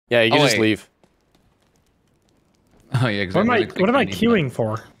Yeah, you can just leave. Oh yeah, exactly. What am I queuing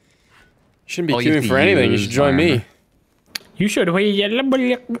for? You shouldn't be queuing for anything. You should join me. You should.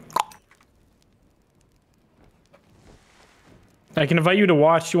 I can invite you to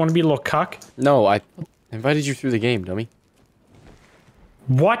watch. You want to be a little cuck? No, I invited you through the game, dummy.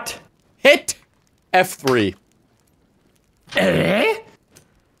 What? Hit F3.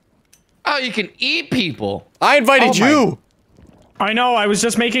 Oh, you can eat people. I invited you. I know. I was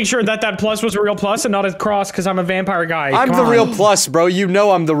just making sure that that plus was a real plus and not a cross because I'm a vampire guy. I'm the real plus, bro. You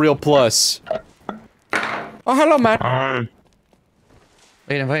know I'm the real plus. Oh, hello, man.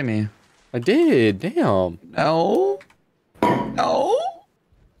 Wait, invite me. I did. Damn. No. No.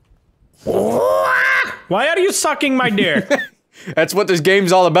 Why are you sucking my dick? That's what this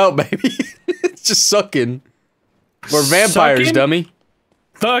game's all about, baby. It's just sucking. We're vampires, Sucking, dummy.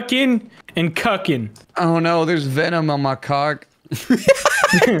 Fucking and cucking. Oh no, there's venom on my cock.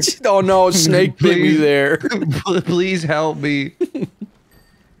 Oh no, a snake bit me there. Please help me.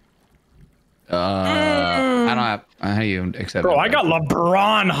 I don't have. How do you accept? Bro, I got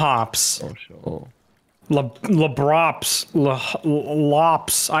LeBron hops. Oh, sure. LeBrops.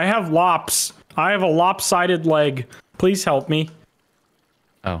 Lops. I have lops. I have a lopsided leg. Please help me.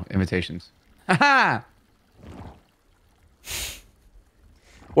 Oh, invitations. Haha!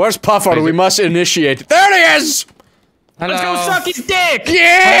 Where's Puffer? We must initiate. There he is! Hello. Let's go suck his dick!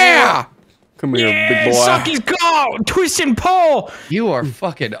 Yeah! Come here, big boy. Suck his cock! Twist and pull! You are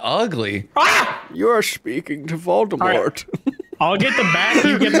fucking ugly. Ah! You're speaking to Voldemort. Right. I'll get the back,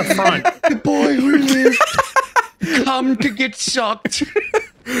 you get the front. The boy who lived come to get sucked.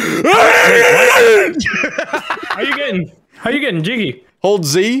 How you getting jiggy? Hold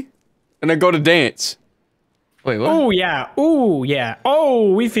Z, and then go to dance. Wait, what? Oh yeah, oh yeah,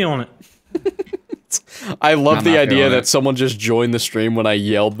 oh we feeling it. I love the idea that it. someone just joined the stream when I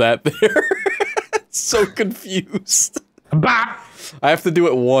yelled that there. So confused. Bah! I have to do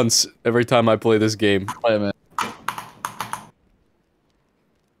it once every time I play this game. Wait a minute.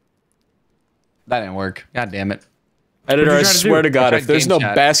 That didn't work. God damn it. Editor, I trying to swear do? to God, I if there's tried no game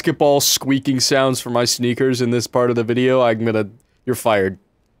chat. basketball squeaking sounds for my sneakers in this part of the video, you're fired.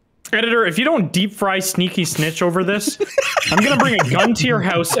 Editor, if you don't deep fry sneaky snitch over this, I'm gonna bring a gun to your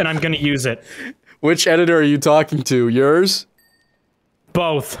house and I'm gonna use it. Which editor are you talking to? Yours?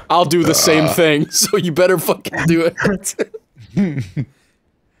 Both. I'll do the same thing, so you better fucking do it.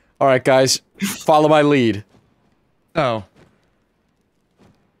 Alright, guys. Follow my lead. Oh.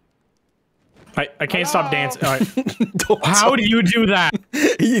 I can't stop dancing. All right. How do you do that?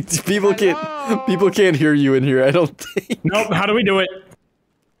 People can't hear you in here, I don't think. Nope, how do we do it?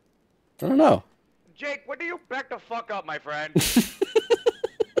 I don't know. Jake, when do you back the fuck up, my friend?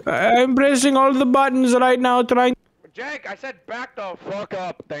 I'm pressing all the buttons right now trying. Jake, I said back the fuck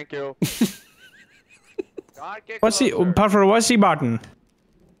up. Thank you. God, What's the Puffer, what's the button?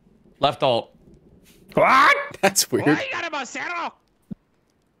 Left alt. What? That's weird. Why you got a Marcelo?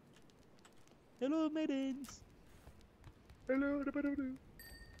 Hello, maidens. Hello.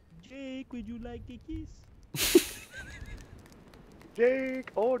 Jake, would you like a kiss? Jake.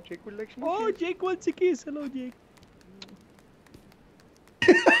 Oh, Jake would like some Oh, kiss. Jake wants a kiss. Hello, Jake.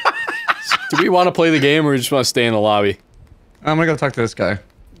 Do we want to play the game or we just want to stay in the lobby? I'm gonna go talk to this guy.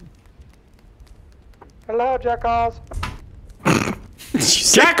 Hello, Jackoffs.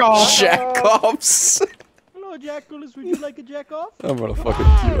 Jack-off! Jack-offs! Hello, Jackolas. Would you like a jack off? I'm gonna fucking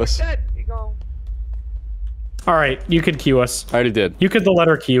cue us. I Dead. You go. Alright, you could cue us. already did. You could the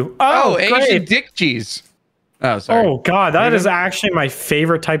letter Q. Oh, Oh, Asian great! dick cheese. Oh, sorry. Oh god, that is actually my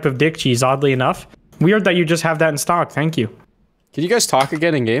favorite type of dick cheese, oddly enough. Weird that you just have that in stock, thank you. Can you guys talk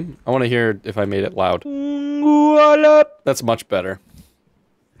again in game? I want to hear if I made it loud. What up? That's much better.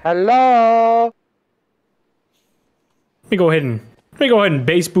 Hello. Let me go ahead and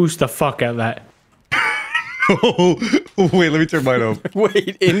bass boost the fuck out of that. Oh, wait, let me turn mine off.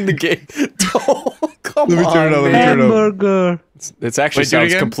 Wait, in the game. Oh, come Let me on, turn it on, let me man. turn it on. Hamburger. It actually Wait, do it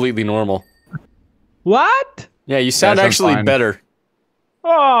sounds again? completely normal. What? Yeah, you sound sounds actually fine. better.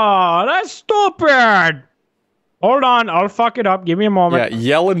 Oh, that's stupid! Hold on, I'll fuck it up. Give me a Yeah, moment.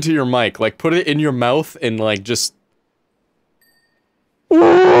 yell into your mic. Like, put it in your mouth and, like, just...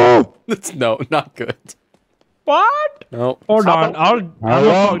 That's, no, not good. What? No. Hold on, I'll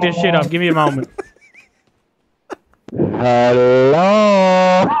fuck this shit up. Give me a moment.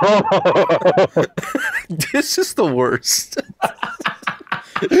 Hello. This is the worst.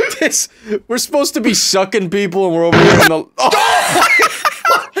 We're supposed to be sucking people and we're over here in the... Oh!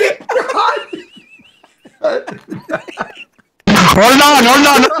 Hold on.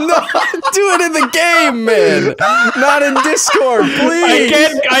 No, do it in the game, man. Not in Discord,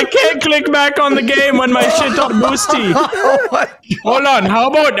 please. I can't click back on the game when my shit on boosty. Hold on. How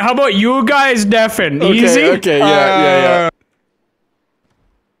about you guys deafen? Easy. Okay. Yeah.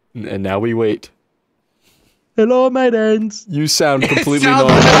 And now we wait. Hello, my friends. You sound completely normal.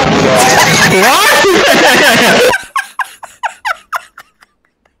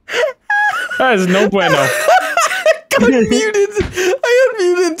 That is no bueno. I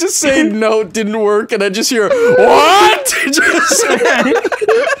unmuted to say no, it didn't work, and I just hear what? Just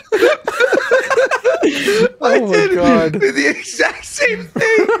oh my god! The exact same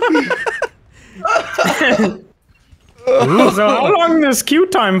thing. So how long is queue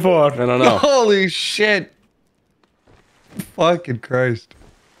time for? I don't know. Holy shit! Fucking Christ!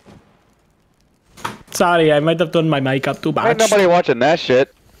 Sorry, I might have done my mic up too Ain't much. nobody watching that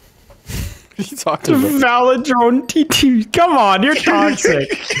shit. What are you talking about? Validrone TT. Come on, you're toxic.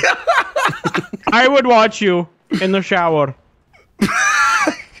 I would watch you in the shower.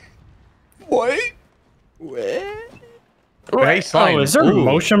 What? Hey, Oh, is there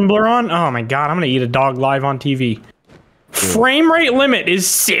motion blur on? Oh my god, I'm gonna eat a dog live on TV. Frame rate limit is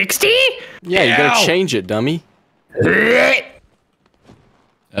 60? Yeah, you gotta change it, dummy.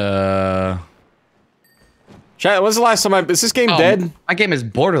 Chat, when's the last time is this game dead? My game is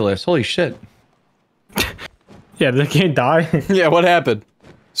borderless. Holy shit! Yeah, they can't die. Yeah, what happened?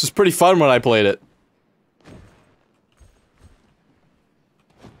 This was pretty fun when I played it.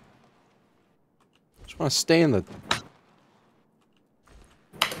 Just want to stay in the...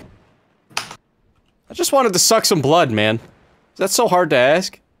 I just wanted to suck some blood, man. Is that so hard to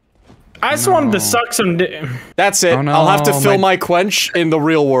ask? I just wanted to suck some That's it. Oh, no, I'll have to fill my quench in the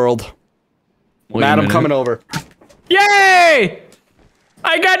real world. Wait Matt, a I'm minute. coming over. Yay!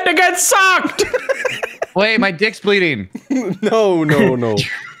 I got to get sucked! Wait, my dick's bleeding. No.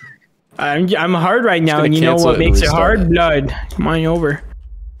 I'm hard right now, gonna and you know cancel what it and makes it restart hard? it. Blood. Come on over.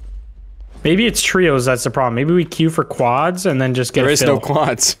 Maybe it's trios that's the problem. Maybe we queue for quads and then just get There a is fill. no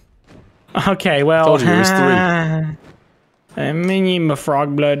quads. Okay, well... Told you, there's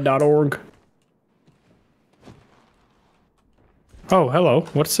SMii7Y.org. Oh, hello.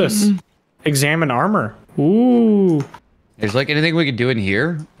 What's this? Examine armor. Ooh. Is like anything we could do in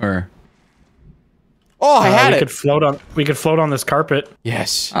here, or? Oh, I had we it. could float on. We could float on this carpet.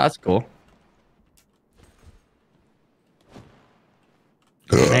 Yes. Oh, that's cool.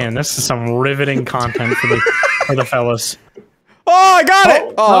 Man, this is some riveting content for the fellas. Oh, I got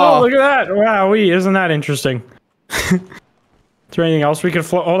it. Oh, look at that! Wow, isn't that interesting? Is there anything else we could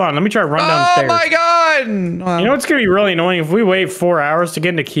float? Hold on, let me try to run downstairs. Oh my god! You know what's gonna be really annoying if we wait 4 hours to get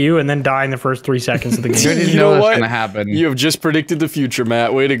into queue and then die in the first 3 seconds of the You game. didn't You know know what's what? gonna happen. You have just predicted the future,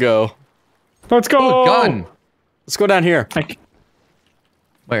 Matt. Way to go. Let's go. Oh, gun. Let's go down here.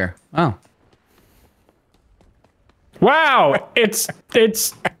 Where? Oh. Wow, it's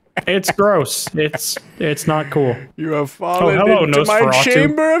gross. It's not cool. You have fallen hello, into my Nosferatu.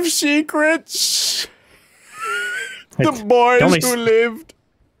 chamber of secrets. The boys Don't who lived.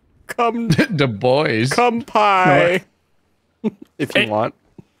 Come, The boys. come pie. If you want.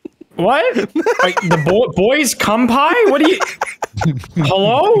 What? The boys come pie? What do you?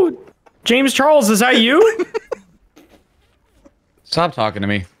 Hello, James Charles? Is that you? Stop talking to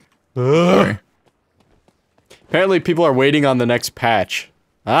me. Sorry. Apparently, people are waiting on the next patch.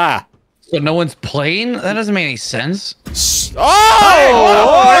 Ah. So no one's playing? That doesn't make any sense.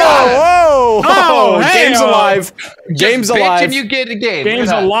 Oh! Oh, hey, Game's alive. Game's Just bitch alive. and you get the game. Game's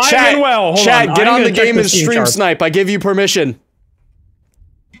Look at that. alive Chat, and well. Hold chat, on. get I'm on the gonna check game and Steam stream chart. snipe. I give you permission.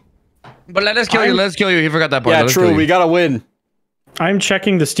 But let us kill you. Let us kill you. You forgot that part. Yeah, Let us kill true. you. We gotta win. I'm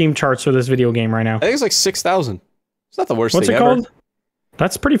checking the Steam charts for this video game right now. I think it's like 6,000. It's not the worst What's thing it ever. called?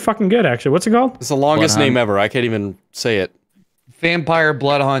 That's pretty fucking good, actually. What's it called? It's the longest Bloodhunt. name ever. I can't even say it. Vampire,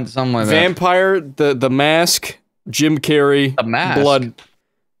 Bloodhunt, something like that. Vampire, the Mask, Jim Carrey, The Mask?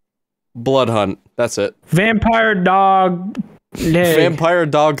 Bloodhunt. That's it. Vampire dog. Leg. Vampire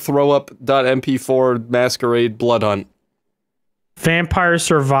dog throw up .mp4 Masquerade Bloodhunt. Vampire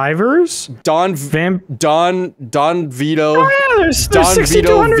Survivors. Don Vamp. Vito. Oh yeah, there's Don Vito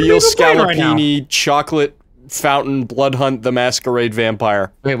 6,200 veal people playing right now. scallopini chocolate fountain Bloodhunt the Masquerade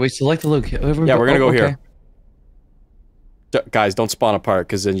Vampire. Wait, we select the location. Yeah, we're gonna go here. Guys, don't spawn apart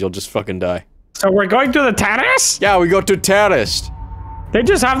because then you'll just fucking die. So we're going to the terrace? Yeah, we go to terrorist. They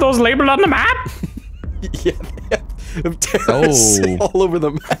just have those labeled on the map? Yeah, they have terrorists all over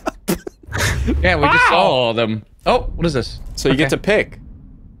the map. Yeah, we just saw all of them. Oh, what is this? So you get to pick.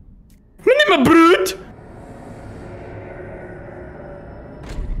 My name is Brute.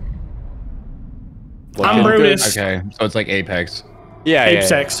 I'm Looking good. Brutus. Okay, so it's like Apex. Yeah, Ape yeah,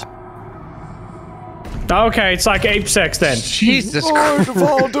 sex. Okay, it's like ape sex then. Jesus Lord Christ.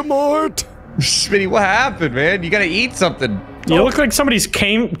 Voldemort. Smitty, what happened, man? You gotta eat something. You look like somebody's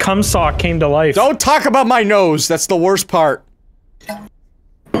cum sock came to life. Don't talk about my nose. That's the worst part.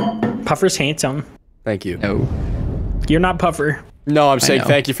 Puffer's handsome. Thank you. No. You're not Puffer. No, I'm saying know.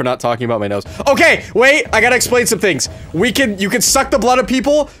 thank you for not talking about my nose. Okay, wait, I gotta explain some things. You can suck the blood of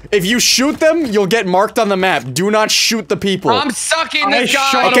people. If you shoot them, you'll get marked on the map. Do not shoot the people. I'm sucking I this guy.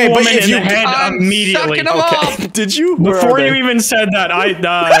 shot Okay, a but woman if in you- the head I'm immediately. sucking 'em Okay, up. did you? Where Before are you they? even said that,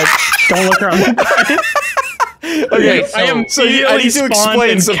 don't look around. Okay, I am so I need to immediately explain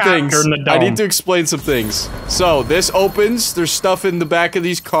spawned some and things. captured in the I need dome. to explain some things. So, this opens. There's stuff in the back of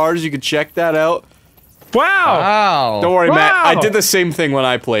these cars. You can check that out. Wow. Wow. Don't worry, Matt. I Wow. did the same thing when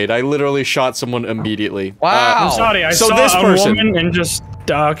I played. I literally shot someone immediately. Wow. I'm sorry, I so saw this a person- woman and just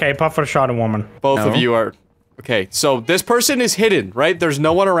okay, Puffer shot a woman. Both of No. you are... Okay, so this person is hidden, right? There's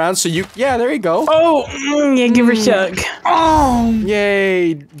no one around, so you... Yeah, there you go. Oh, yeah, give her a suck.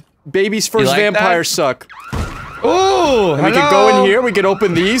 Yay. Baby's first like vampire that? suck. Ooh, And we can go in here, we can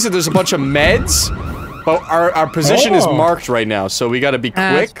open these, and there's a bunch of meds. But our position is Oh. marked right now, so we gotta be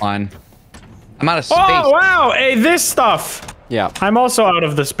That's quick. fine. I'm out of space. Oh wow, hey, this stuff. Yeah. I'm also out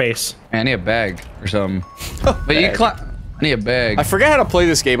of the space. Man, I need a bag or something. But you I need a bag. I forget how to play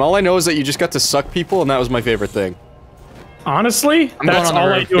this game. All I know is that you just got to suck people, and that was my favorite thing. Honestly, I'm that's going on the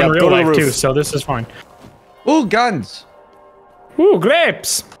all I roof. do Yeah, in go real to the life too, roof. so this is fine. Ooh, guns. Ooh,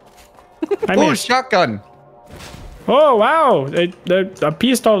 grapes. I Ooh, missed. shotgun. Oh wow, a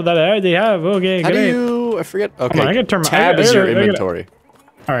pistol that I already have. Okay, How do great. you... I forget. Okay, on, I gotta turn my- tab I is your gotta- inventory.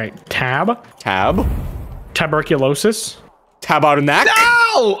 All right, tab, Tab. tuberculosis. Tab out of neck. No!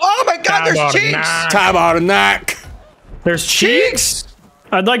 Oh my god, Tab there's out of cheeks! neck. Tab out of neck. There's cheeks.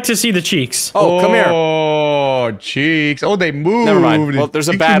 I'd like to see the cheeks. Oh, come here. Oh, cheeks. Oh, they moved. Never mind. Well, there's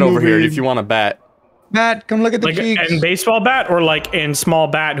a Cheeks bat are over here moving. if you want a bat. Matt, come look at the Like cheeks. in baseball bat or like in small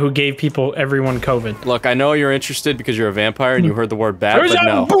bat who gave everyone COVID. Look, I know you're interested because you're a vampire and you heard the word bat, There's but a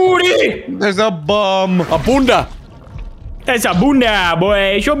no. booty. There's a bum. A bunda. That's a bunda,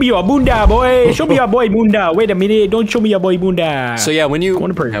 boy. Show me your bunda, boy. Show me your boy bunda. Wait a minute. Don't show me your boy bunda. So yeah, when you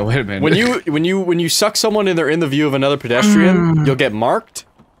Wanna pray. Yeah, wait a minute. when you suck someone and they're in the view of another pedestrian, you'll get marked.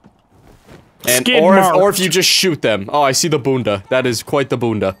 And Skid or marked. if you just shoot them. Oh, I see the bunda. That is quite the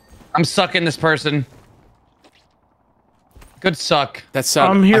bunda. I'm sucking this person. Good suck. That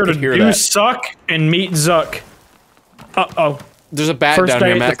sound. I'm here I to could hear do that. suck and meet Zuck. Uh-oh. There's a bat First down day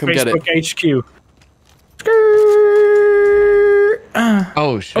here, at Matt. the Come get it. Facebook HQ.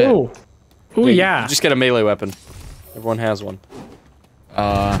 Oh, shit. Oh. Oh, yeah. Just get a melee weapon. Everyone has one.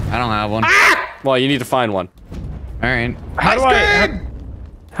 I don't have one. Well, you need to find one. All right. How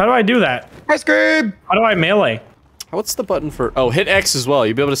do I do that? Masquerade! How do I melee? What's the button for? Oh, hit X as well.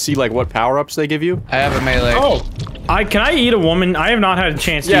 You'll be able to see like what power ups they give you. I have a melee. Oh. Can I eat a woman? I have not had a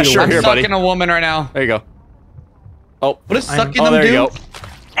chance to Yeah, eat sure. a I'm woman. Here, buddy. sucking a woman right now. There you go. Oh, What does sucking oh, them there do? you go.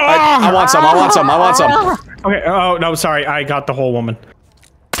 I want some. I want some. I want some. Okay, oh, no, sorry. I got the whole woman.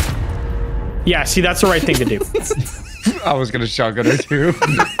 Yeah, see, that's the right thing to do. I was gonna shotgun her too.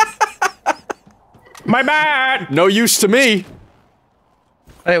 My bad! No use to me.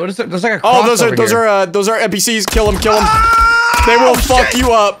 Hey, what is it? There's like a Oh, cross over here. those are NPCs. Kill them. Kill them. They will fuck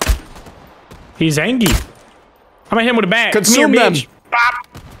you up. He's angry. I'm gonna hit him with a bat. Consume Come here, them. bitch.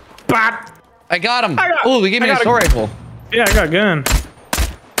 Bop. Bop. I got him. got- Oh, they gave me I a got assault rifle. Yeah, I got a gun.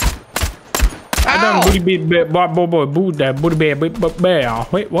 I done Ow! booty beat boy boot that booty bear bear.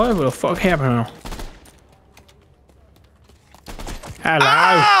 Wait, what the fuck happened now? Hello.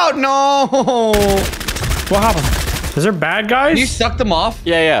 Oh no! What happened? Is there bad guys? You sucked them off?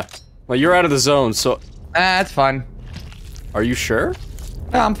 Yeah, yeah. Well, you're out of the zone, so That's fine. are you sure?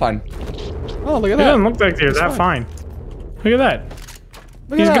 No, I'm fine. Oh, look at It that. doesn't look like they're that fine. Look at that.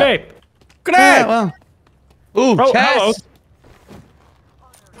 Look He's at that. great. Good Yeah, eye. well. Ooh, Oh, chest. hello.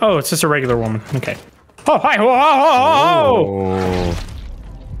 Oh, it's just a regular woman. Okay. Oh, hi. Whoa, whoa, whoa,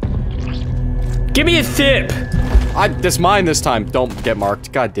 whoa. Give me a tip. That's mine this time. Don't get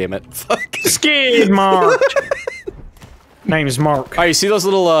marked. God damn it. Fuck. Skid mark. Name is Mark. Alright, you see those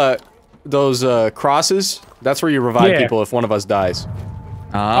little, crosses? That's where you revive Yeah. people if one of us dies.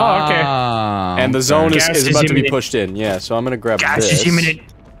 Ah, okay. And the zone Gas is is about to be imminent. pushed in. Yeah, so I'm gonna grab Gosh, this. it's imminent.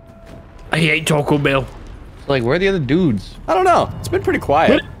 I hate Taco Bell. Like, where are the other dudes? I don't know. It's been pretty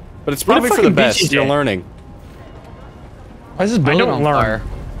quiet. What- But it's what probably for the fucking bitch best. is You're that? learning. Why is this building don't on learn. fire?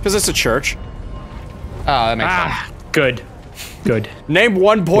 Because it's a church. Oh, that makes sense. Ah, good. Good. Name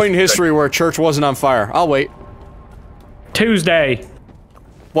one point in history where a church wasn't on fire. I'll wait. Tuesday.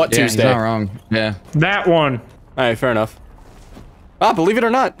 What Yeah, he's Tuesday? not wrong. Yeah. That one. Alright, fair enough. Ah, believe it or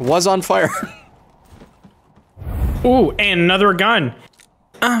not, was on fire. Ooh, and another gun.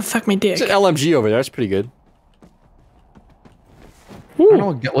 Ah, fuck my dick. There's an LMG over there. That's pretty good. I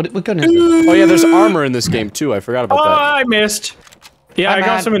don't know what gun is it? Oh yeah, there's armor in this game too. I forgot about Oh, that. I missed. Yeah, I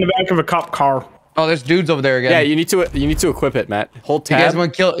got some in the back of a cop car. Oh, there's dudes over there again. Yeah, you need to equip it, Matt. Hold tab. You guys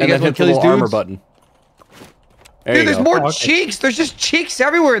want to kill? You and guys then want hit to the kill these little armor dudes? button. There Dude, you there's go. more Oh, okay. cheeks. There's just cheeks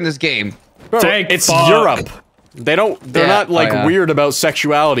everywhere in this game. Bro, Take it's fuck. Europe. They're Yeah, not like yeah. weird about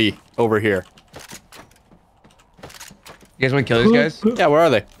sexuality over here. You guys want to kill these guys? Yeah, where are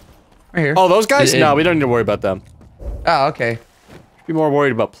they? Right here. Oh, those guys? It- No, we don't need to worry about them. Oh, okay. Be more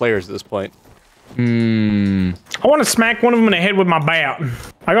worried about players at this point. Hmm. I want to smack one of them in the head with my bat.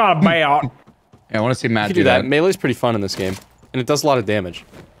 I got a bat. Yeah, I want to see Matt You can do that. Melee's pretty fun in this game, and it does a lot of damage.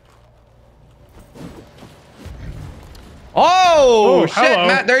 Oh, shit, hello.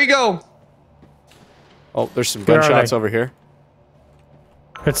 Matt. There you go. Oh, there's some Where are gunshots they? over here.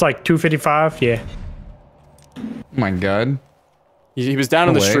 It's like 255. Yeah. Oh my god. He was down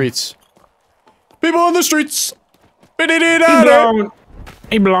in the way. streets. People on the streets. He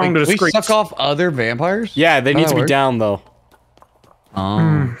belonged to the We streets. suck off other vampires? Yeah, they need that to be work? down though.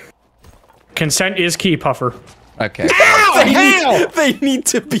 Oh. Consent is key, Puffer. Okay. They need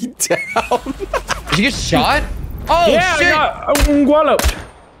to be down. Did you get shot? Oh, Yeah, shit. I got walloped.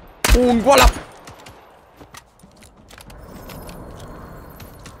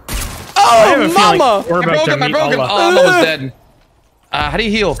 I have a Oh, feeling mama! we're I about broke to him. I meet broke him. all Oh, I'm almost dead. How do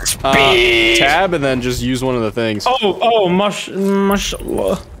you heal? Tab and then just use one of the things.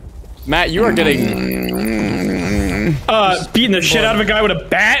 mashallah. Matt, you are getting... Beating the shit out of a guy with a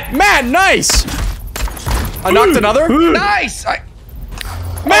bat. Matt, nice! I knocked another. Nice!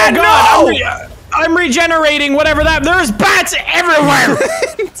 Matt, God, no! I'm regenerating, whatever that. There's bats everywhere.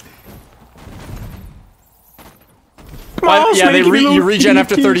 Yeah, you regen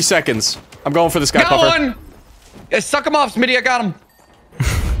after 30 seconds. I'm going for this guy, Got Puffer. one! Yeah, suck him off, Smitty. I got him.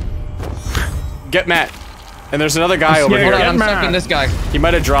 Get Matt. And there's another guy over Yeah, Hold here. on, I'm Matt. sucking this guy. He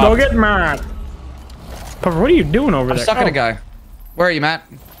might have Go dropped. get mad. Puffer, what are you doing over I'm there? sucking a guy. Where are you, Matt?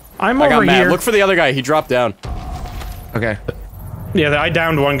 I'm I got over Matt. here. Look for the other guy. He dropped down. Okay. Yeah, I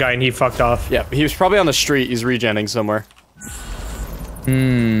downed one guy and he fucked off. Yeah, he was probably on the street. He's regenning somewhere.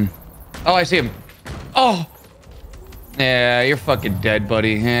 Oh, I see him. Oh! Yeah, you're fucking dead,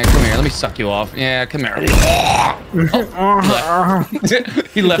 buddy. Yeah, come here. Let me suck you off. Yeah, come here.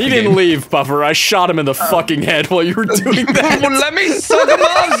 He left He the didn't game. leave, Puffer. I shot him in the fucking head while you were doing that. Well, let me suck him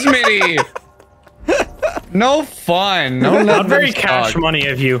off, Smitty! No fun. No, Not very cash money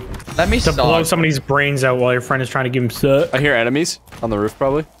of you Let me to blow suck. somebody's brains out while your friend is trying to give him suck. I hear enemies on the roof,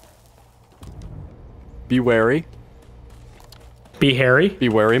 probably. Be wary. Be hairy. Be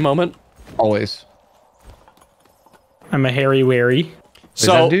wary moment. Always. I'm a hairy wary.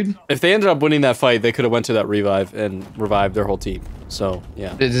 So, that dude? if they ended up winning that fight, they could have went to that revive and revived their whole team. So,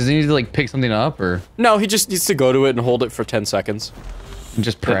 yeah. Does he need to, like, pick something up, or No, he just needs to go to it and hold it for 10 seconds.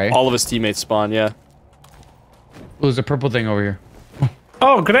 just pray? All of his teammates spawn, yeah. Oh, there's a purple thing over here.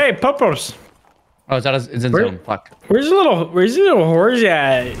 Oh, great, puppers. Oh, it's in Where- zone. Fuck. Where's the little horse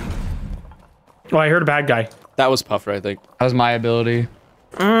at? Oh, I heard a bad guy. That was Puffer, I think. That was my ability.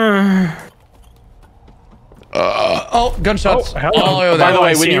 Oh, gunshots. Oh, hello. By the I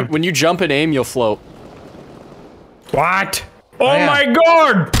way, see him. when you jump and aim, you'll float. What? Oh, yeah. my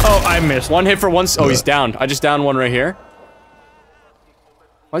god! Oh, I missed. One hit for one. Oh, he's down. I just downed one right here.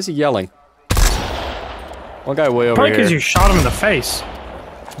 Why is he yelling? One guy way over Probably because here. you shot him in the face.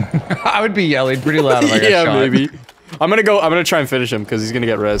 I would be yelling pretty loud if I got Yeah, shot. maybe. I'm gonna try and finish him because he's gonna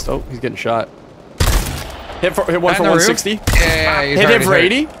get rezzed. Oh, he's getting shot. Hit one On for the roof? 160. Yeah, he's Hit hurt, him he's for hurt.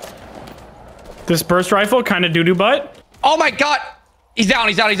 80. This burst rifle kind of doo-doo butt. Oh my god! He's down,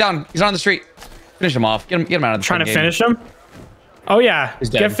 he's down, he's down. He's on the street. Finish him off. Get him out of the Trying to game. finish him. Oh yeah, He's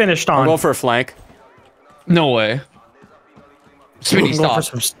dead. get finished I'm on. going for a flank. No way. Smitty, I'm going for stop.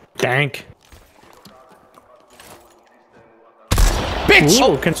 some stank. Bitch!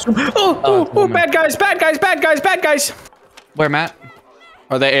 Ooh, consume. Oh, bad guys, bad guys, bad guys, bad guys. Where, Matt?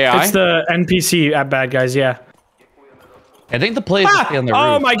 Are they AI? It's the NPC at bad guys, yeah. I think the players stay on the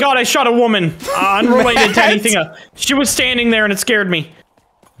Oh roof. my god, I shot a woman. Unrelated to anything else. She was standing there and it scared me.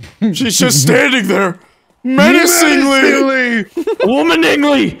 She's just standing there, menacingly.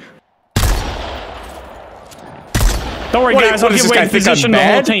 Womaningly. Don't worry, What- guys. what I'll does give this guy away think I'm position the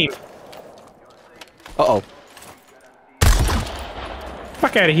whole bad? team. Uh-oh.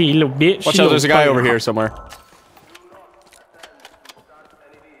 Fuck out of here, you little bitch. Watch You out, there's a guy little over fucking- here somewhere.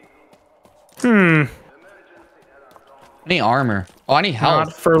 I need armor. Oh, I need health.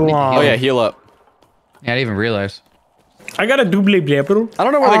 Not for long. Oh yeah, heal up. Yeah, I didn't even realize. I got a double blapper. I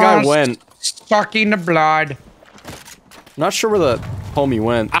don't know where the guy went. Sucking the blood. Not sure where the homie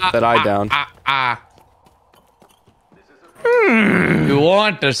went that I downed. You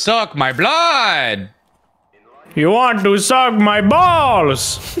want to suck my blood? You want to suck my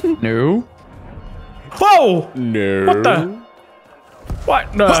balls? No. Whoa! No. What the?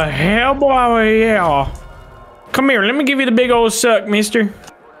 What the hell, boy? Yeah. Come here, let me give you the big old suck, mister.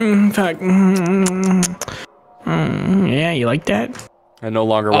 Fuck. Yeah, you like that? I no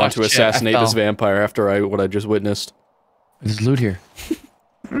longer want to shit, assassinate I fell. this vampire after what I just witnessed. There's loot here.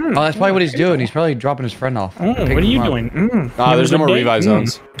 Oh, that's probably what he's doing. He's probably dropping his friend off. What are you doing? There's no more revive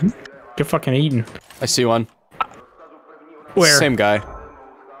zones. Get fucking eating. I see one. Where? Same guy.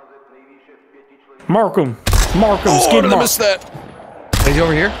 Markham. Markham. Oh, Skid did I mark. miss that? Is he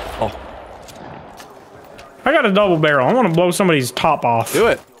over here? Oh. I got a double barrel. I want to blow somebody's top off. Do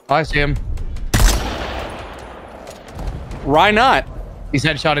it. Oh, I see him. Why not? He's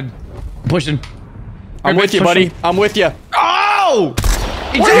headshotted. Pushing. I'm with you, buddy. I'm with you. Oh!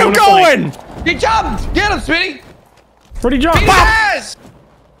 Where are you going? He jumped! Get him, Smitty! Where'd he jump? Beat his ass!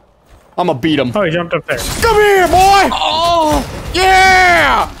 I'm gonna beat him. Oh, he jumped up there. Come here, boy! Oh!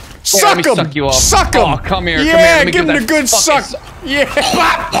 Yeah! Suck him! Suck you off. Suck him! Oh, come here, Yeah, come here. give him the good suck. Yeah.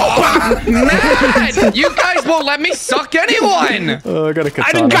 Man, you guys won't let me suck anyone! I got a I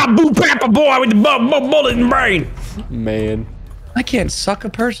katana. just got Boo Papa boy with the bullet in the brain. Man. I can't suck a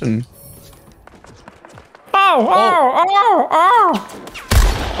person. Oh.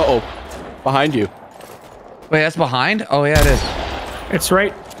 Uh-oh. Behind you. Wait, that's behind? Oh, yeah, it is. It's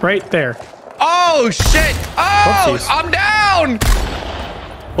right there. Oh, shit! Oh, Whoopsies. I'm down!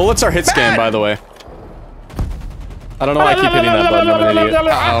 Bullets are hit scan, by the way. I don't know why I keep hitting that button. I'm an idiot.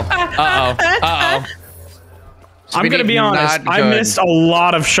 Uh-oh. I'm gonna be honest. Not I good. missed a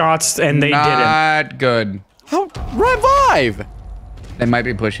lot of shots and they didn't. Not good. How? Revive! They might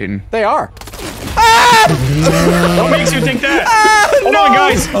be pushing. They are. What makes you think that? Hold no, on,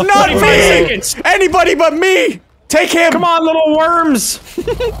 guys. not 25 me! seconds. Anybody but me! Take him! Come on, little worms.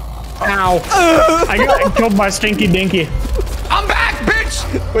 Ow. I got killed by Stinky Dinky. I'm back, bitch!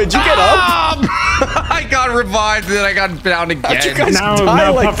 Wait, did you get up? I got revived and then I got down again. How'd you guys Now die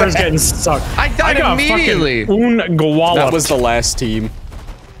like Puffer's that? getting sucked. I died got immediately. fucking Ungawalloped. That was the last team.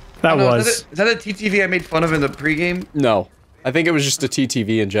 That No, was. Is that a TTV I made fun of in the pregame? No. I think it was just a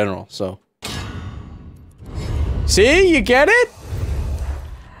TTV in general, so. See? You get it?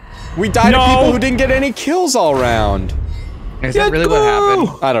 We died to people who didn't get any kills all round. Is that really what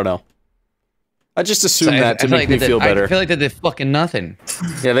happened? I don't know. I just assumed that to I feel make like me feel better. I feel like they did fucking nothing.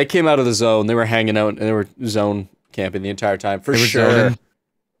 Yeah, they came out of the zone. They were hanging out and they were zone camping the entire time. For sure.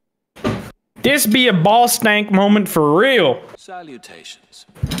 zoning. This be a ball stank moment for real. Salutations.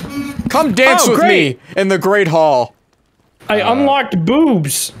 Come dance with great. me in the Great Hall. I unlocked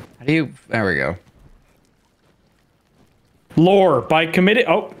boobs. How do you? There we go. Lore by committed.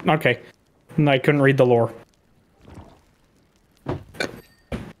 Oh, okay. I couldn't read the lore.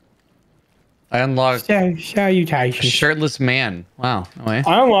 I unlocked a Salutations. shirtless man. Wow. No way.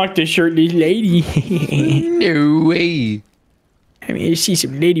 I unlocked a shirtless lady. No way. I mean, I see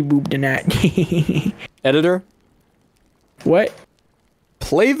some lady boob tonight. Editor, What?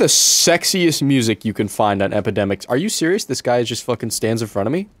 play the sexiest music you can find on Epidemics. Are you serious? This guy just fucking stands in front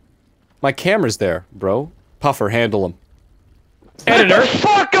of me? My camera's there, bro. Puffer, handle him. Editor.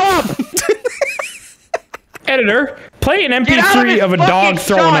 Fuck up! Editor. Play an Get out MP3 of a his dog fucking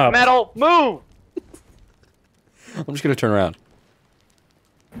throwing shot, up. Metal, move! I'm just gonna turn around.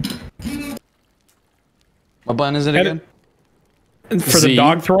 What button is it again? For Z. the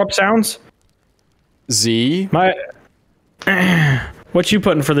dog throw up sounds? Z. My. What you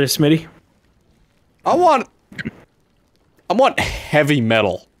putting for this, Smitty? I want heavy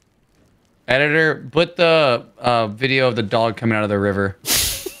metal. Editor, put the video of the dog coming out of the river.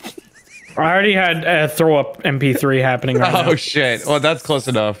 I already had a throw up MP3 happening right now. Oh shit. Well, that's close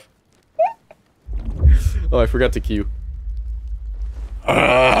enough. Oh, I forgot to cue.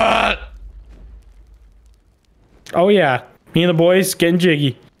 Oh yeah, me and the boys getting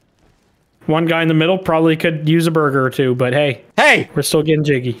jiggy. One guy in the middle probably could use a burger or two, but hey, Hey! we're still getting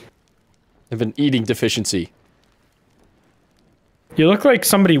jiggy. I have an eating deficiency. You look like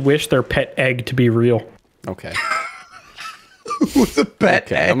somebody wished their pet egg to be real. Okay. What's a pet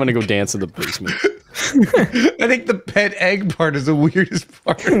Okay, I'm gonna go dance in the basement. I think the pet egg part is the weirdest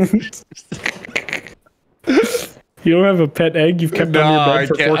part. You don't have a pet egg you've kept on your bed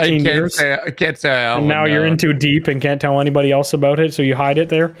for 14 years? I can't say I And now you're in too deep and can't tell anybody else about it, so you hide it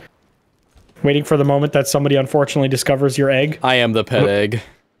there? Waiting for the moment that somebody unfortunately discovers your egg? I am the pet egg.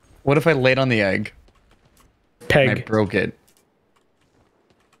 What if I laid on the egg? I Peg. broke it.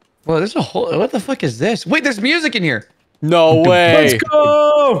 Well, there's a whole. What the fuck is this? Wait, there's music in here. No way. Let's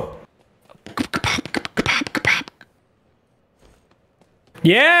go!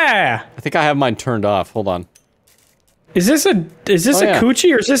 Yeah! I think I have mine turned off. Hold on. Is this a yeah.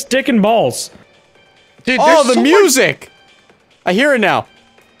 coochie or is this dick and balls? Dude, Oh, there's the so much- music! I hear it now.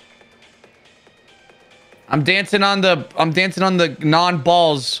 I'm dancing on the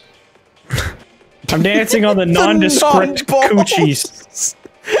non-balls. I'm dancing on the nondescript non-balls. coochies.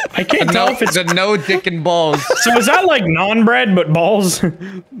 I can't tell if it's The no dick and balls. so. Is that like non-bread but balls?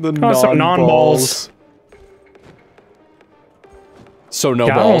 The some non-balls. So no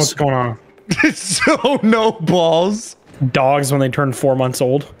Yeah, I don't know what's balls. going on. So no balls. Dogs when they turn 4 months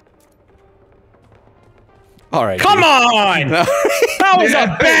old. All right. Come dude. on! That was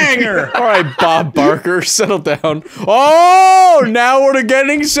a banger! All right, Bob Barker, settle down. Oh, now we're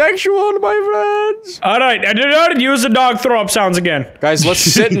getting sexual, my friends. All right, I did use the dog throw up sounds again. Guys, let's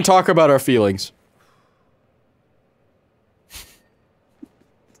sit and talk about our feelings.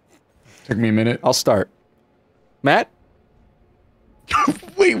 Took me a minute. I'll start. Matt?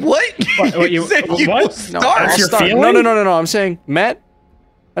 Wait, what? What, you- said you what? will No, start. that's I'll your start. feeling? No. I'm saying, Matt,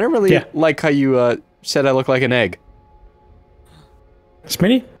 I don't really Yeah. like how you said I look like an egg.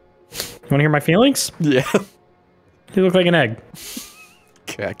 Smitty, you want to hear my feelings? Yeah. You look like an egg.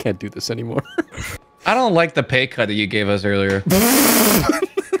 Okay, I can't do this anymore. I don't like the pay cut that you gave us earlier.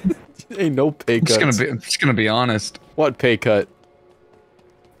 Ain't no pay cut. I'm just gonna be honest. What pay cut?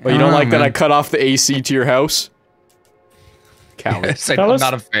 Well, you don't like that I cut off the AC to your house? Coward. Yes, I'm Fellas?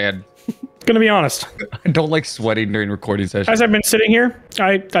 not a fan. Gonna be honest. I don't like sweating during recording sessions. As I've been sitting here,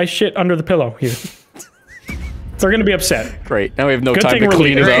 I shit under the pillow here. They're gonna be upset. Great. Now we have no Good time thing to we're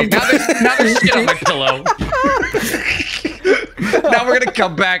clean it leaving. up. Now there's shit on my pillow. Now we're gonna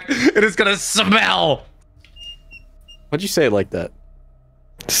come back and it's gonna smell. Why'd you say it like that?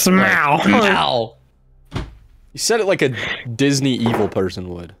 Smell. Smell. You said it like a Disney evil person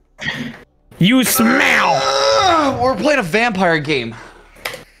would. You smell. We're playing a vampire game.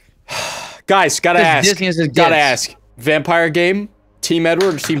 Guys, gotta As ask. Disney as it Gotta gets. ask. Vampire game? Team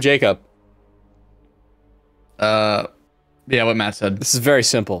Edward or Team Jacob? Yeah, what Matt said. This is very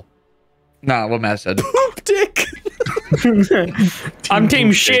simple. Nah, what Matt said. Poop dick. I'm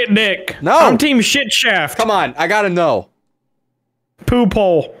team shit dick. No. I'm team shit shaft. Come on, I gotta know. Poop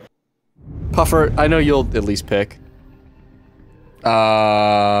hole. Puffer, I know you'll at least pick.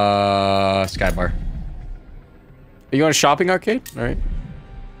 Skybar. Are you on a shopping arcade? All right.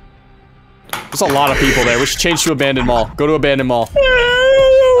 There's a lot of people there. We should change to abandoned mall. Go to abandoned mall.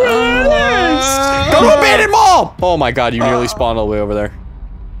 Go to abandoned mall! Oh my god, you nearly spawned all the way over there.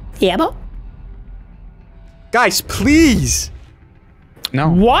 Yeah, but Guys, please! No.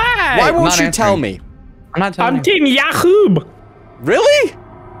 Why? Why won't not you answering. tell me? I'm not telling I'm team Yahoob. Really?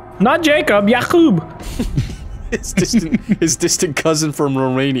 Not Jacob, Yahoob. His distant cousin from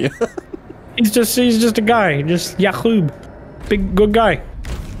Romania. He's just a guy. Just Yahoob. Big good guy.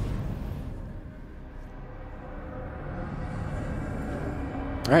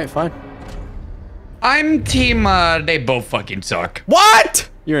 Alright, fine. I'm team, they both fucking suck. What?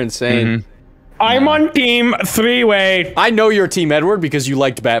 You're insane. I'm on team three-way. I know you're Team Edward because you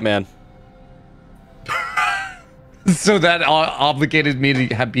liked Batman. So that obligated me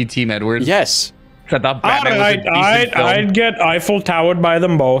to be Team Edward. Yes. I thought Batman was a decent film. I'd get Eiffel Towered by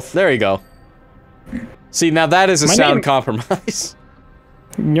them both. There you go. See, now that is a My sound name- compromise.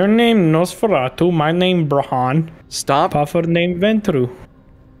 Your name Nosferatu, my name Brahan. Stop. Puffer name Ventru.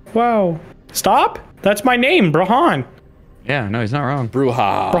 Wow. Stop? That's my name, Brahan. Yeah, no, he's not wrong.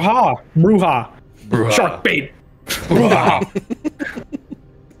 Bruja. Braha. Bruha. Bruja. Shark bait. Bruha.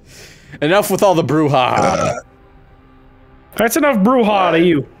 Enough with all the bruja. That's enough Bruha to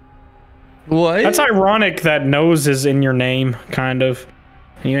you. What? That's ironic that nose is in your name, kind of.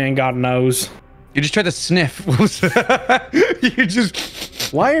 You ain't got a nose. You just tried to sniff. What was that? You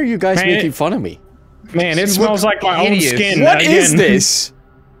just... Why are you guys Man, making fun of me? Man, it You smells look like my own hideous. skin. What is again. this?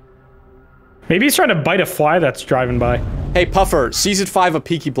 Maybe he's trying to bite a fly that's driving by. Hey, Puffer, Season 5 of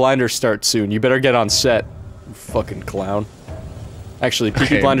Peaky Blinders starts soon. You better get on set. You fucking clown. Actually, Peaky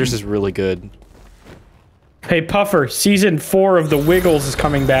Okay. Blinders is really good. Hey, Puffer, season 4 of The Wiggles is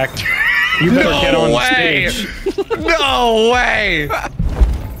coming back. You better get on the stage. No way!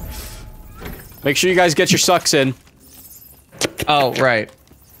 Make sure you guys get your sucks in. Oh, right.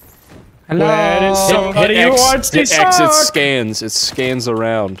 Where is somebody who wants to Hit X, it suck? scans. It scans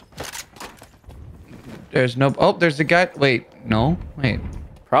around. There's no... Oh, there's the guy... Wait, no? Wait.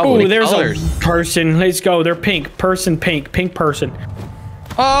 Probably. Oh, there's colors. a person. Let's go. They're pink. Person pink. Pink person.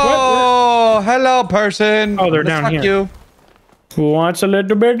 Oh, hello, person. Oh, they're Let's down suck here. You. Who wants a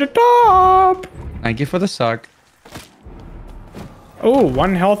little bit of top? Thank you for the suck. Oh,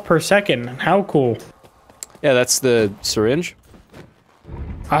 1 health per second. How cool. Yeah, that's the syringe.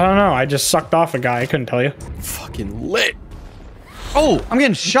 I don't know. I just sucked off a guy. I couldn't tell you. Fucking lit. Oh, I'm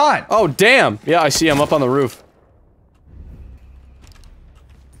getting shot. Oh, damn. Yeah, I see him up on the roof.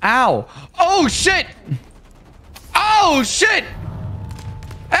 Ow. Oh, shit. Oh, shit.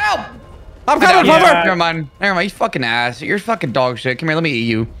 Help. I'm coming, Yeah. Puffer! Never mind. Never mind. You fucking ass. You're fucking dog shit. Come here. Let me eat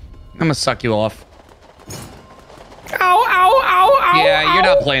you. I'm gonna suck you off. Ow, ow, ow, ow. Yeah, you're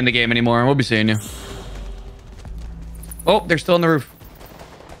not playing the game anymore. We'll be seeing you. Oh, they're still on the roof.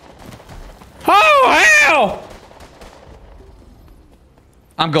 Oh, hell!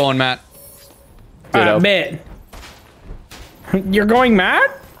 I'm going, Matt. Ditto. Matt. You're going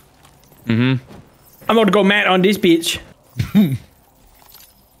mad? Mm-hmm. I'm about to go mad on this bitch.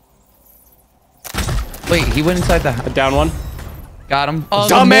 Wait, he went inside the... Down one. Got him. Oh,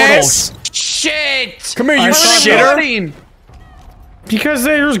 Dumbass! Shit! Come here, you I saw shitter! Running. Because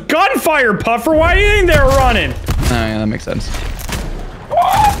there's gunfire, Puffer. Why do you think they're running? Oh, yeah, that makes sense.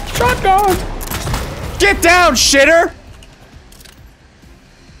 Oh, shotgun. Get down, shitter!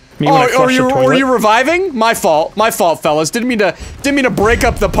 Me when I Oh, flush the were toilet. you reviving? My fault, fellas. Didn't mean to break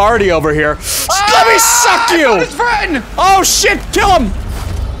up the party over here. Let me suck His you! friend! Oh shit, kill him!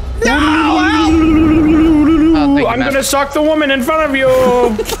 Oh, thank you, I'm Matt. gonna suck the woman in front of you.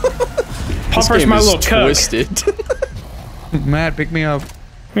 Puffer's my little cuck. twisted. Matt, pick me up.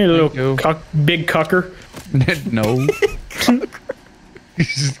 Me little you. cuck, big cucker. No.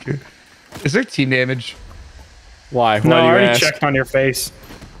 Is there team damage? Why? No, Why I do you already ask? checked on your face.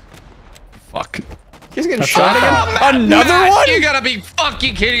 Fuck. He's getting That's shot all. again. Matt, Another Matt, one? You gotta be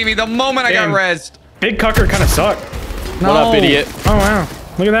fucking kidding me. The moment I Damn. got rezzed. Big cucker kind of sucked. What up, idiot? Oh wow!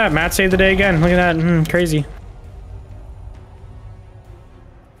 Look at that. Matt saved the day again. Look at that. Crazy.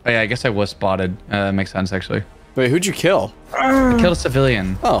 Oh, yeah, I guess I was spotted. That makes sense, actually. Wait, who'd you kill? I killed a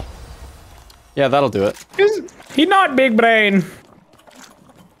civilian. Oh. Yeah, that'll do it. He not big brain.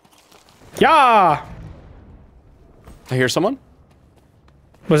 Yeah. I hear someone.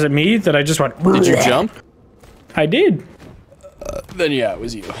 Was it me that I just went? Did you jump? I did. Then yeah, it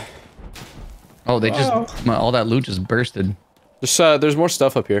was you. Oh, they just... All that loot just bursted. There's more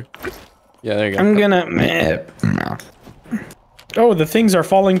stuff up here. Yeah, there you go. I'm gonna. Oh, the things are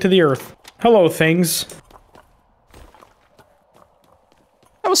falling to the earth. Hello, things.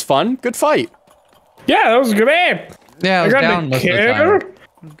 That was fun. Good fight. Yeah, that was great. Yeah, I I was got down to most of the kill. time.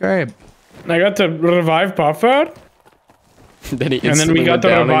 It was great. I got to revive Puffer, Then he and then we instantly got went to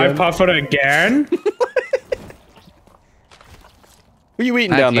down revive again. Puffer again. What are you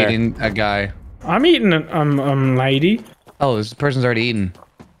eating Matt's down there? eating a guy. I'm eating a lady. Oh, this person's already eaten.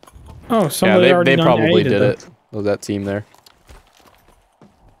 Oh, Yeah, somebody already they done probably ate did then. it. Oh, that team there.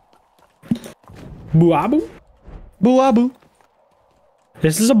 Buabu? Boo-abu.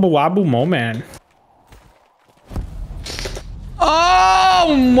 This is a Buabu moment.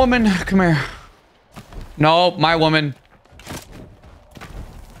 Oh, woman. Come here. No, my woman.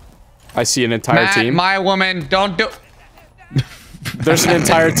 I see an entire Matt, team. my woman. Don't do... There's an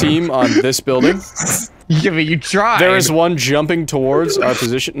entire team on this building. Yeah, but you tried. There is one jumping towards our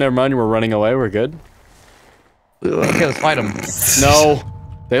position. Never mind, we're running away. We're good. Okay, let's fight them. No,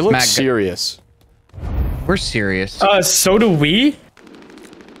 they look Matt, serious. We're serious. So do we?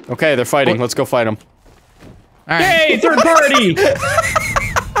 Okay, they're fighting. Let's go fight them. All right. Hey, third party!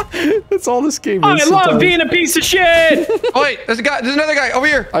 That's all this game I is. love sometimes. being a piece of shit! Oh, wait, there's a guy. There's another guy over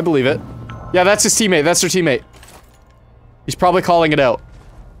here. I believe it. Yeah, that's his teammate. That's their teammate. He's probably calling it out.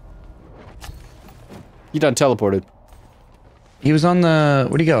 He done teleported. He was on the...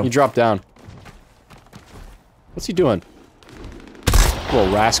 Where'd he go? He dropped down. What's he doing?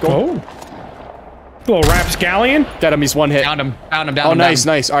 Little rascal. Oh. Little rapscallion. Got him. He's one hit. Downed him. Downed him. Downed Oh, him. nice, downed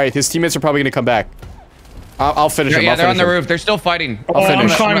him. nice. All right, his teammates are probably gonna come back. I'll finish him. Yeah, I'll they're on finish the him. roof. They're still fighting. Oh, I'm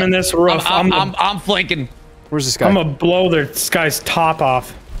finish. climbing this roof. I'm flanking. Where's this guy? I'm gonna blow this guy's top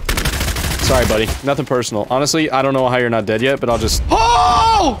off. Sorry, buddy. Nothing personal. Honestly, I don't know how you're not dead yet, but I'll just...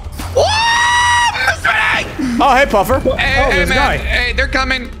 Oh! Whoa! Oh, hey, Puffer. Hey, there's a guy. Hey, they're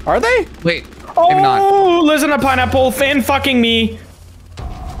coming. Are they? Wait, maybe not. Oh, listen to pineapple fan fucking me.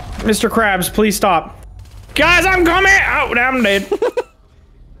 Mr. Krabs, please stop. Guys, I'm coming! Oh, I'm dead. They're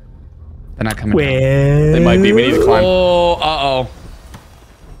not coming. Well, They might be. We need to climb. Oh, uh-oh.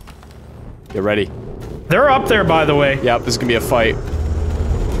 Get ready. they're up there, by the way. Yep, this is gonna be a fight.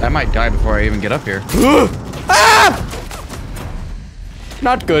 I might die before I even get up here. Ah!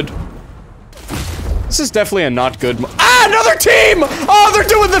 Not good. This is definitely a not good Ah, another team! Oh, they're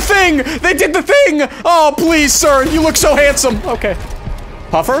doing the thing! They did the thing! Oh, please, sir, you look so handsome. Okay.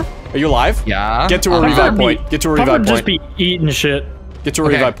 Puffer, are you alive? Yeah. Get to a revive point. Get to a Puffer revive just point. be eating shit. Get to a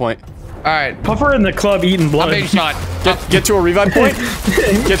revive point. Alright. Puffer in the club eating blood. I'm being shot. Get to a revive point.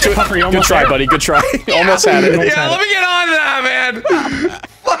 Get to Puffer, you Good almost try, had it. buddy. Good try. Almost had it. Yeah, let me get on that, man.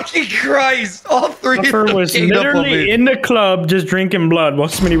 Fucking Christ. All three Puffer of them was came up on literally me. in the club just drinking blood while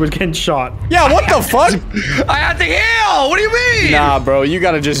Smitty was getting shot. Yeah, what the fuck? I had to heal. What do you mean? Nah, bro, you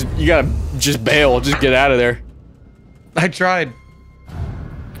gotta just bail. Just get out of there. I tried.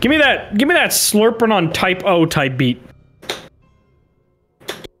 Give me that slurping on type O type beat.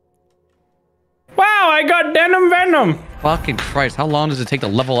 Wow, I got denim venom. Fucking Christ. How long does it take to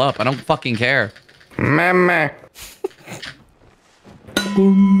level up? I don't fucking care. Mama.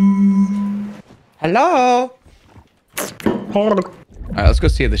 Hello? Alright, let's go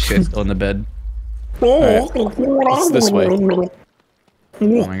see if the shit's still in the bed. It's this way.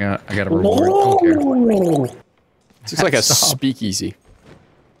 Oh my god, I got a reward. I don't care. This looks like a speakeasy.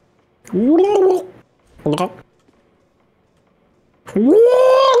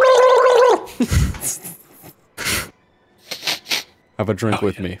 Have a drink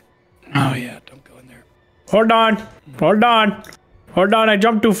with me. Oh yeah, don't go in there. Hold on. I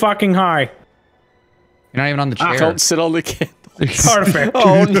jumped too fucking high. You're not even on the chair. Don't sit on the candle. Perfect.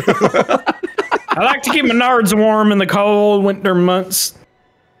 Oh no. I like to keep my nards warm in the cold winter months.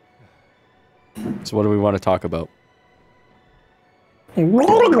 So what do we want to talk about?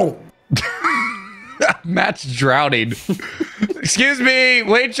 Matt's drowning. Excuse me,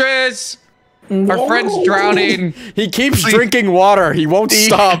 waitress. Our friend's drowning. He keeps drinking water. He won't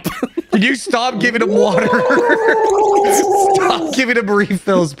stop. Can you stop giving him water? Stop giving him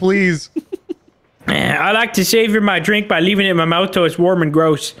refills, please. I like to savor my drink by leaving it in my mouth till it's warm and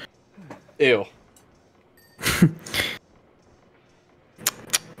gross. Ew.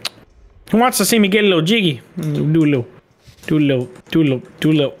 Who wants to see me get a little jiggy? Do a little. Do a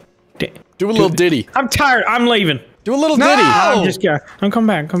little ditty. I'm tired. I'm leaving. Do a little No! ditty. I'm just kidding. I'm come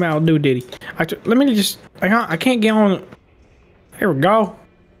back. I'll do a ditty. Let me just. I can't get on. Here we go.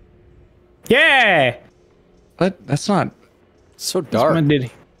 Yeah. But that's not. So That's my dark. ditty.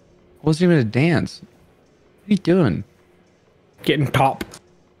 It wasn't even a dance. What are you doing? Getting top.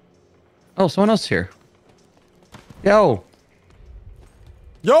 Oh, someone else here. Yo.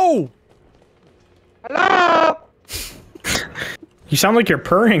 Yo. Hello? You sound like you're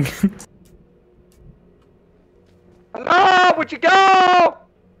purring. Hello? Where'd you go?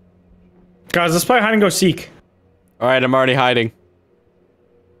 Guys, let's play hide and go seek. All right, I'm already hiding.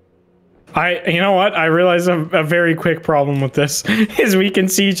 You know what? I realize a very quick problem with this is we can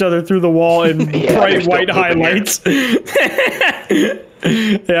see each other through the wall in Yeah, bright there's no white poop in here. highlights.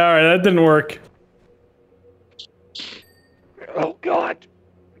 Yeah, all right, that didn't work. Oh, God.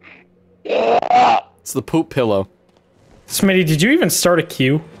 Yeah. It's the poop pillow. Smitty, did you even start a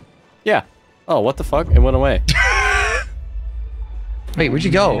queue? Yeah. Oh, what the fuck? It went away. Wait, where'd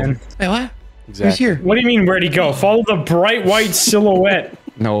you go? Man. Wait, what? Exactly. Who's here? What do you mean, where'd he go? Follow the bright white silhouette.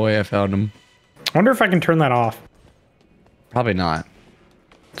 No way I found him. I wonder if I can turn that off. Probably not.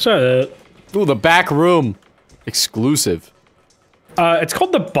 So, Ooh, the back room. Exclusive. it's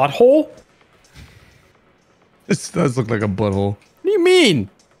called the butthole. This does look like a butthole. What do you mean?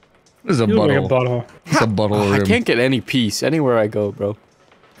 This is a You look like a butthole. butthole. It's a butthole I room. can't get any peace anywhere I go, bro.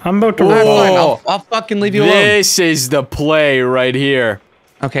 I'm about to Whoa. wrap Fine, up. I'll fucking leave you alone. This is the play right here.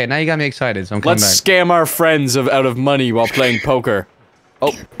 Okay, now you got me excited, so I'm coming Let's back. scam our friends out of money while playing poker.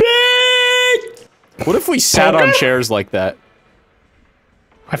 Oh. What if we sat on chairs like that?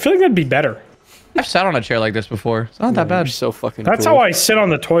 I feel like that'd be better. I've sat on a chair like this before. It's not that You're bad. so fucking That's cool. how I sit on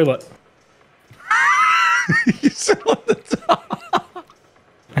the toilet. You sit on the top.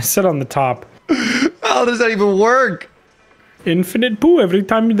 I sit on the top. How does that even work? Infinite poo. Every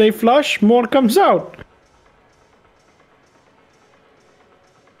time they flush, more comes out.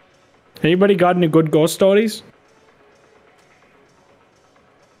 Anybody got any good ghost stories?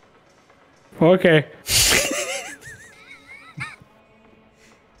 Okay.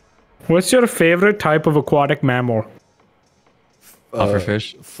 What's your favorite type of aquatic mammal?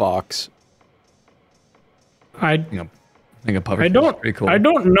 Pufferfish. Fox. I I think a pufferfish I is don't pretty cool. I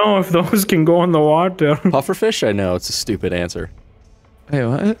don't know if those can go in the water. Pufferfish? I know, it's a stupid answer. Hey,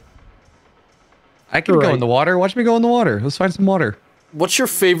 what? I can go Right. in the water. Watch me go in the water. Let's find some water. What's your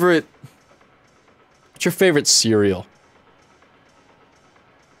favorite cereal?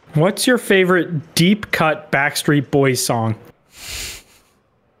 What's your favorite deep cut Backstreet Boys song?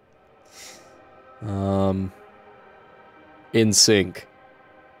 In Sync.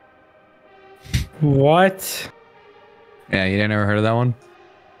 What? Yeah, you never heard of that one?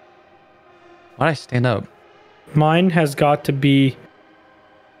 Why'd I stand up? Mine has got to be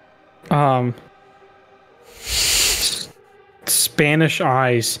Spanish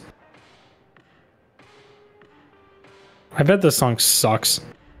Eyes. I bet this song sucks.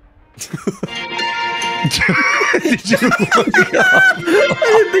 Did you look it up? I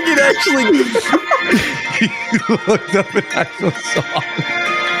didn't think it actually. You looked up an actual song.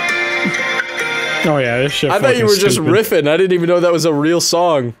 Oh yeah, this shit. I thought you were just stupid. riffing. I didn't even know that was a real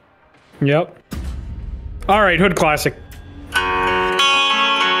song. Yep. All right, Hood Classic. Okay,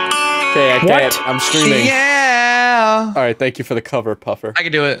 I What? can't. I'm streaming. Yeah. All right, thank you for the cover, Puffer. I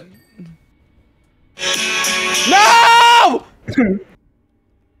can do it. No!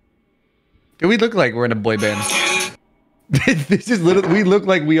 Do we look like we're in a boy band? This is literally. We look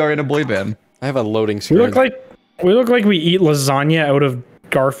like we are in a boy band. I have a loading We screen. look like we eat lasagna out of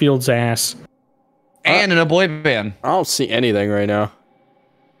Garfield's ass. And in a boy band. I don't see anything right now.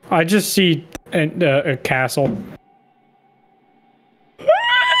 I just see a castle.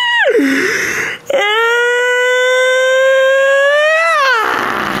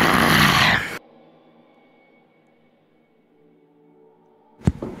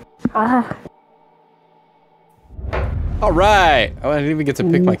 All right. Oh, I didn't even get to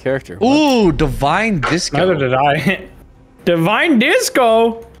pick my character. What? Ooh, divine disco. Neither did I. Divine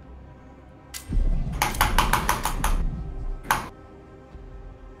Disco.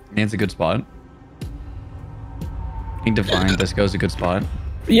 It's a good spot. I think divine disco is a good spot.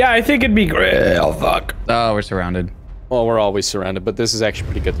 Yeah, I think it'd be great. Oh fuck. Oh, we're surrounded. Well, we're always surrounded, but this is actually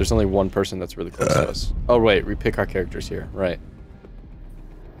pretty good. There's only one person that's really close to us. Oh wait, we pick our characters here. Right.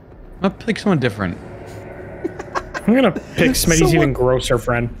 I'll pick someone different. I'm gonna pick Smitty's even grosser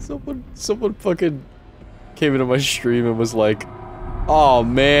friend. Someone fucking came into my stream and was like, "Oh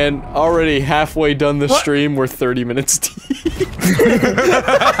man, already halfway done the stream. We're 30 minutes deep."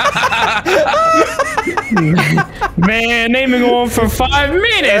 Man, they've been going for 5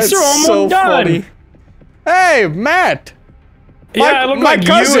 minutes. That's They're almost so done. funny. Hey, Matt. Yeah, I look my like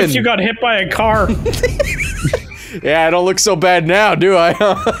cousin. you if you got hit by a car. Yeah, I don't look so bad now, do I?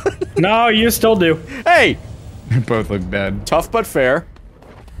 No, you still do. Hey, We both look bad. tough but fair.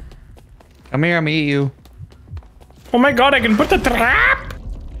 Come here, I'm gonna eat you. Oh my god, I can put the trap.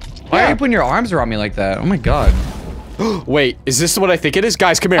 Why are you putting your arms around me like that? Oh my god. Wait, is this what I think it is?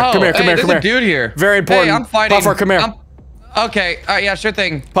 Guys, come here, come here, come here, there's come here. a dude here. Very important. Hey, I'm fighting. Puffer, come here. Okay, yeah, sure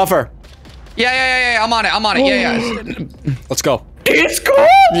thing. Puffer, Yeah, I'm on it, yeah. let's go. Disco?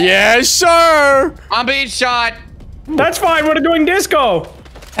 Yes, sir. I'm being shot. That's fine, we're doing disco.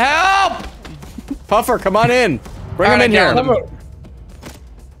 Help! Puffer, come on in. Bring All him right, in I here. got him.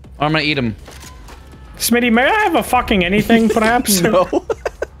 I'm gonna eat him. Smitty, may I have a fucking anything, perhaps? No.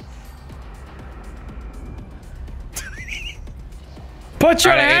 Put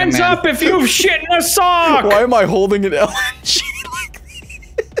your All right, hands man. up if you've shit in a sock! Why am I holding an LNG like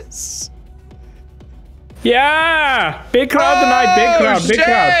this? Yeah! Big crowd tonight, big crowd, big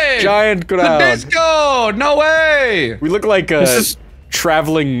crowd. shit! Giant The crowd. disco! No way! We look like This is-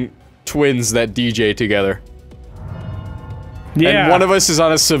 traveling twins that DJ together. Yeah. And one of us is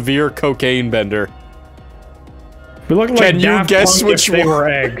on a severe cocaine bender. we look like Can you Daft guess Punk which if they one? were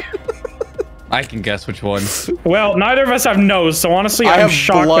egg. I can guess which one. Well, neither of us have nose, so honestly, I I'm have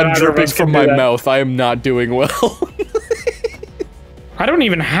shocked that blood either of dripping us can from do my that. mouth. I am not doing well. I don't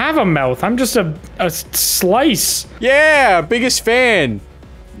even have a mouth. I'm just a slice. Yeah, biggest fan.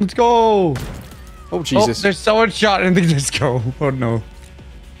 Let's go! Oh, Oh, Jesus. there's someone shot in the disco. Oh no.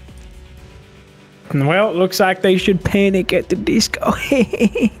 Well, it looks like they should panic at the disco.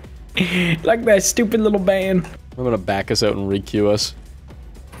 Like that stupid little band. I'm gonna back us out and re-queue us.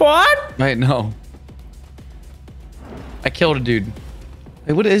 What? Wait, no. I killed a dude.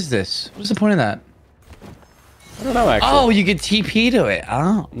 Wait, what is this? What's the point of that? I don't know, actually. Oh, you get TP to it.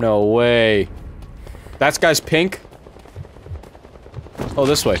 Oh. No way. That guy's pink. Oh,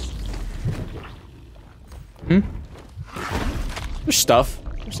 this way. There's stuff.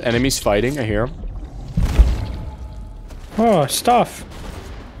 There's enemies fighting. I hear them. Oh, stuff.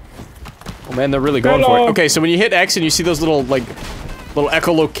 Oh man, they're really going for Hello. it. Okay, so when you hit X and you see those little, like, little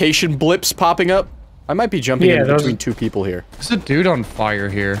echolocation blips popping up, I might be jumping in those- between two people here. There's a dude on fire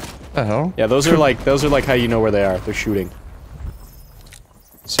here. What the hell? Yeah, those are like how you know where they are. They're shooting.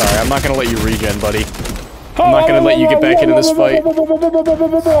 Sorry, I'm not gonna let you regen, buddy. I'm not gonna let you get back into this fight.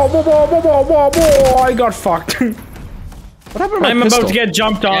 I got fucked. What happened to my I'm pistol? about to get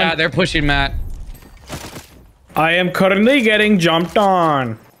jumped on. Yeah, they're pushing Matt. I am currently getting jumped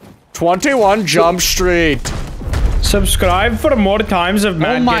on. 21 Jump Street. Subscribe for more times of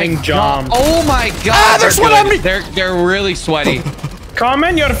Matt getting jumped. Oh my god! Ah, there's one on me! They're really sweaty.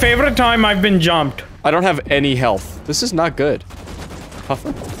 Comment your favorite time I've been jumped. I don't have any health. This is not good.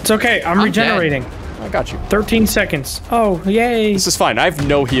 Puffer? It's okay. I'm regenerating. Dead. I got you. 13 seconds. Oh, yay. This is fine. I have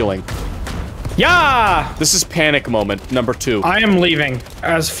no healing. Yeah! This is panic moment number 2. I am leaving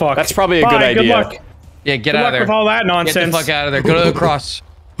as fuck. That's probably a good idea. Good luck. Yeah, get Good out luck of there. with all that nonsense. Get the fuck out of there. Go to the cross.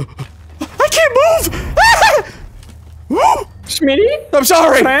 I can't move! Ah! Smitty? I'm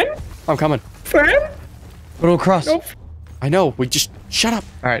sorry! Friend? I'm coming. Friend? Go to the cross. Nope. I know, we just... Shut up.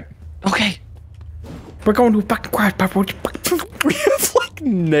 Alright. Okay. We're going to fucking crash, Papa. We have, like,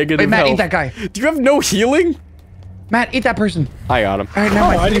 negative Wait, Matt, health. eat that guy. Do you have no healing? Matt, eat that person. I got him. Alright, now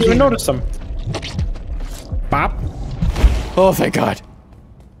I didn't even notice them. Bop. Oh, thank God.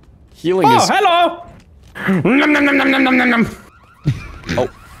 Healing is... hello! Nom, nom, nom, nom, nom, nom, nom. Oh,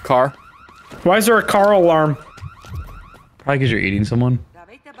 car. Why is there a car alarm? Probably because you're eating someone.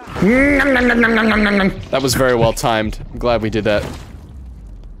 Nom, nom, nom, nom, nom, nom, nom, nom. That was very well timed. I'm glad we did that.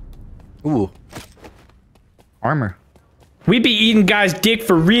 Ooh. Armor. We be eating guys' dick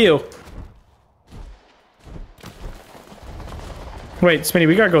for real. Wait, Smitty,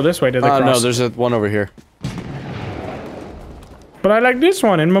 we gotta go this way to the cross. No, there's one over here. But I like this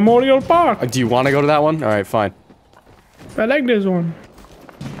one in Memorial Park. Do you want to go to that one? Alright, fine. I like this one.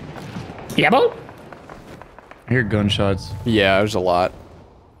 Yeah, bro? I hear gunshots. Yeah, there's a lot.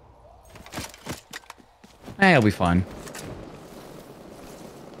 Hey, I'll be fine.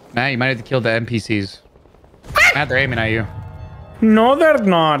 Matt, you might have to kill the NPCs. Matt, they're aiming at you. No, they're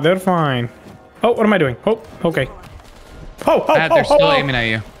not. They're fine. Oh, what am I doing? Oh, okay. Oh, oh, Matt, they're still aiming at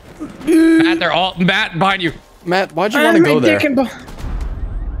you. Matt, they're all... Matt, behind you. Matt, why'd you want to go there?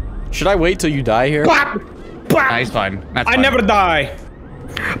 Should I wait till you die here? Blap! Blap! Nah, he's fine. Matt's I fine. never die.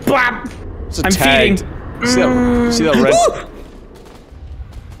 Blap! I'm feeding. See that red?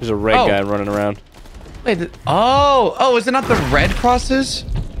 There's a red guy running around. Wait, oh, is it not the red crosses?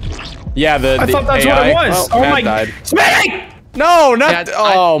 Yeah, I thought that's AI. what it was. Oh, Oh my... died. Smitty! No, not... Yeah,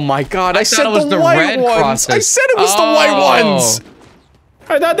 oh my God, I said thought it was the the white red ones. crosses. Oh. I said it was the white ones.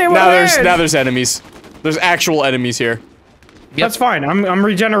 I thought they were Now red. there's enemies. There's actual enemies here. Yep. That's fine. I'm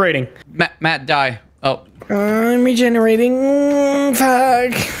regenerating. Matt, die. Oh. I'm regenerating.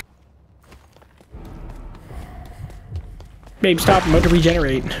 Fuck. Babe, stop. I'm about to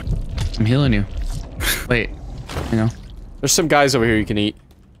regenerate. I'm healing you. Wait. Hang on. There's some guys over here you can eat.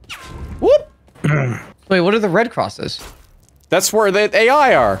 Whoop! Wait, what are the red crosses? That's where the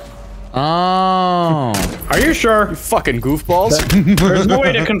AI are. Oh. Are you sure? You fucking goofballs. There's no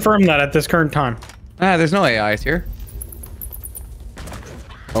way to confirm that at this current time. Ah, there's no AIs here.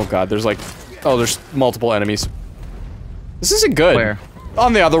 Oh God, there's like... Oh, there's multiple enemies. This isn't good. Where?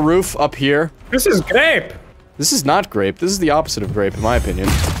 On the other roof, up here. This is grape. This is not grape. This is the opposite of grape, in my opinion.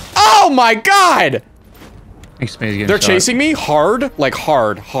 Oh my God! They're chasing me hard? Like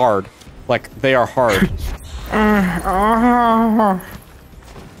hard. Like, they are hard.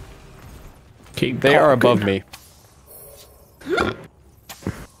 They are above me.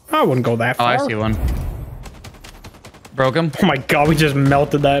 I wouldn't go that Oh, far. I see one. Broke him? Oh my God, we just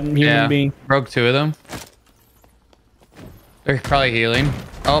melted that human being. Broke 2 of them. They're probably healing.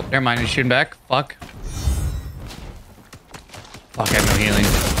 Oh, never mind. He's shooting back. Fuck. Fuck, I have no healing.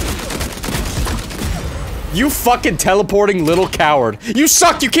 You fucking teleporting little coward. You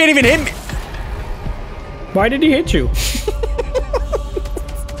suck! You can't even hit me! Why did he hit you?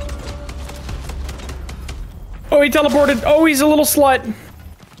 Oh, he teleported. Oh, he's a little slut.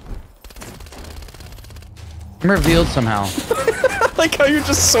 I'm revealed somehow. Like how you're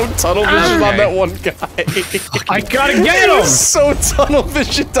just so tunnel visioned on that one guy. I gotta get him! You're so tunnel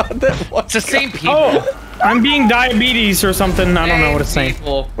visioned on that one It's the same people. Oh, I'm being diabetes or something. I don't know what it's saying.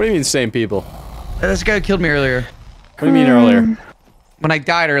 What do you mean same people? This guy killed me earlier. What do you mean earlier? When I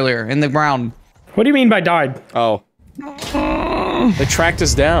died earlier in the ground. What do you mean by died? Oh. They tracked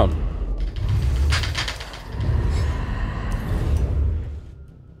us down.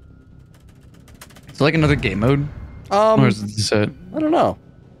 It's like another game mode. Or is this it? I don't know.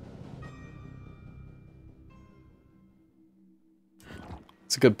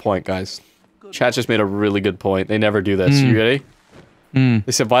 It's a good point, guys. Chat just made a really good point. They never do this. You ready?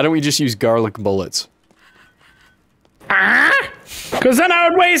 They said, why don't we just use garlic bullets? Because then I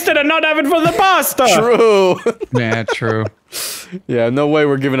would waste it and not have it for the pasta. True. Yeah, true. Yeah, no way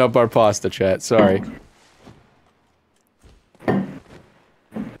we're giving up our pasta, chat. Sorry.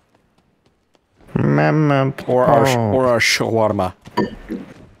 Or our shawarma.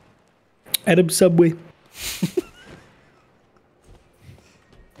 Arab Subway.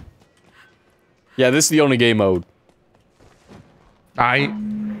 Yeah, this is the only game mode.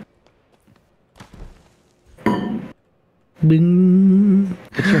 Bing.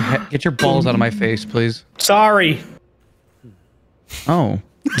 Get your balls out of my face, please. Sorry. Oh.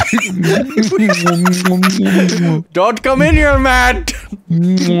 Don't come in here, Matt!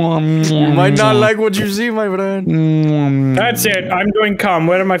 You might not like what you see, my friend. That's it. I'm doing cum.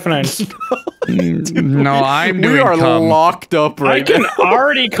 Where are my friends? No, I'm doing We are cum. locked up I right can now.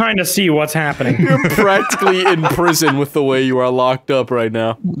 already kind of see what's happening. You're practically in prison with the way you are locked up right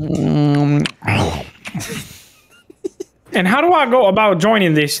now. And how do I go about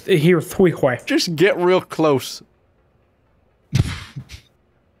joining this here three-way? Just get real close.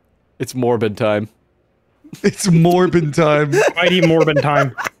 It's morbid time. It's Morbin time. Mighty Morbin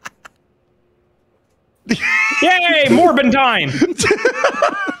time. Yay, Morbin time!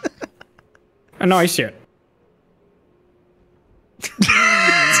 I know I see it.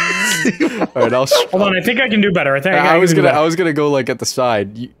 All right, Hold on, I think I can do better. I was gonna go like at the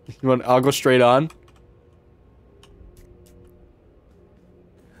side. You want? I'll go straight on.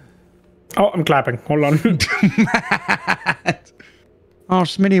 Oh, I'm clapping. Hold on. Oh,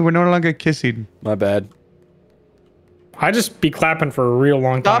 Smitty, we're no longer kissing. My bad. I just be clapping for a real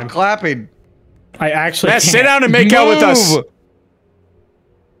long time. Stop clapping. I actually Matt, can't. sit down and make out with us.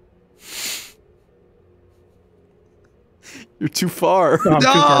 You're too far. No, I'm too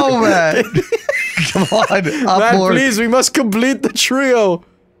far. No, man. Come on, up Matt, more. please, we must complete the trio.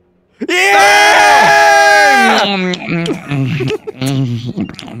 Yeah! Oh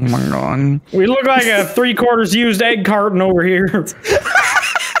my god. We look like a 3/4 used egg carton over here.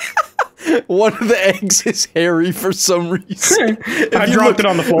 One of the eggs is hairy for some reason. I dropped it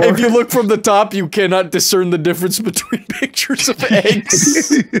on the floor. If you look from the top, you cannot discern the difference between pictures of eggs.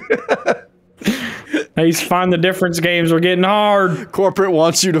 These find the difference games are getting hard. Corporate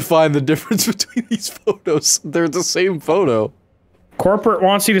wants you to find the difference between these photos. They're the same photo. Corporate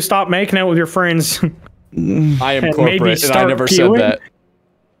wants you to stop making out with your friends. I am And maybe corporate, and I start never queuing? said that.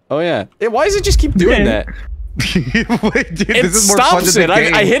 Oh yeah. Why does it just keep doing that? Wait, dude, It this is more fun stops than it. the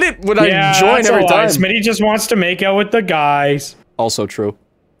game. I hit it when Yeah, I join that's every a lie. time. Smitty just wants to make out with the guys. Also true.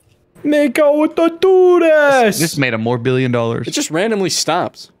 Make out with the dudes. This made him more $1 billion. It just randomly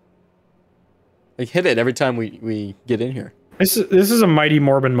stops. I hit it every time we get in here. This is a mighty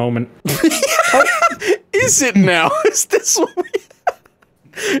Morbin moment. Is it now? Is this what we...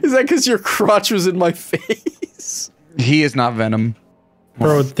 Is that because your crotch was in my face? He is not Venom.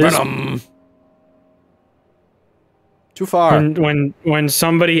 Bro, this Venom. Too far. when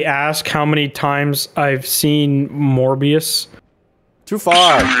somebody asks how many times I've seen Morbius, Too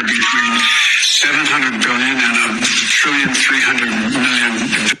far. Somewhere between 700 billion and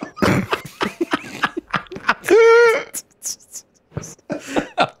 1,300,000,000.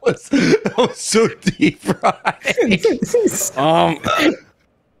 That was so deep, right?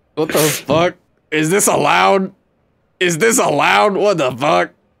 What the fuck? Is this allowed? Is this allowed? What the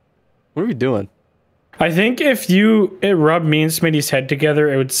fuck? What are we doing? I think if it rubbed me and Smitty's head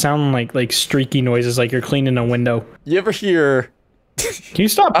together, it would sound like streaky noises, like you're cleaning a window. You ever hear... Can you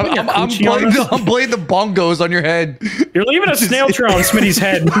stop putting your I'm coochie on us? playing the bongos on your head. You're leaving a snail trail on Smitty's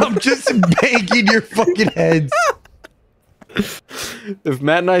head. I'm just banging your fucking heads. If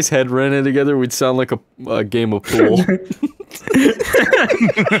Matt and I's head ran in together, we'd sound like a game of pool.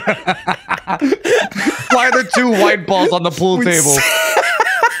 Why are there two white balls on the pool table?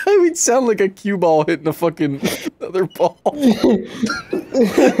 We'd sound like a cue ball hitting a fucking other ball.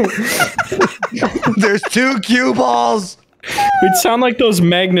 There's two cue balls. We'd sound like those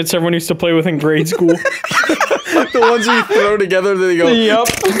magnets everyone used to play with in grade school. The ones you throw together, then they go. Yup.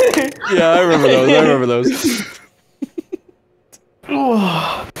 Yeah, I remember those. I remember those.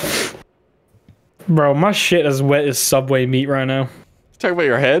 Bro, my shit is wet as Subway meat right now. Talking about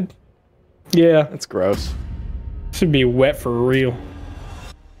your head? Yeah, That's gross. should be wet for real.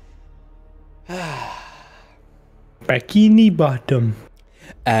 Bikini bottom.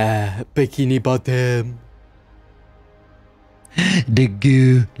 Bikini bottom. The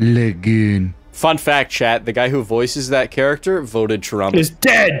Goo Lagoon. Fun fact, chat: the guy who voices that character voted Trump. Is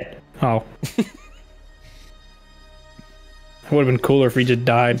dead. Oh. It would have been cooler if he just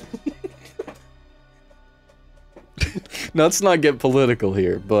died. Now, let's not get political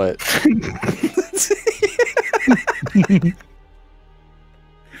here, but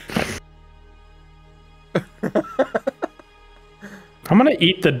I'm gonna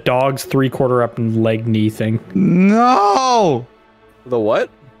eat the dog's 3/4 up and leg knee thing. No. the what?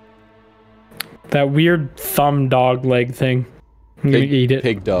 That weird thumb dog leg thing. I'm gonna eat it.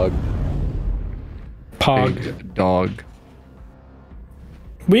 Pig dog. Pog. Big dog.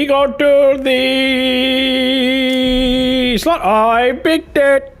 We go to the slot. I picked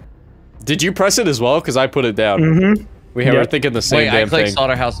it. Did you press it as well? Because I put it down. Mm-hmm. We were thinking the same Wait, damn I clicked thing.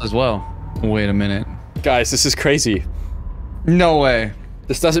 slaughterhouse as well. Wait a minute. Guys, this is crazy. No way.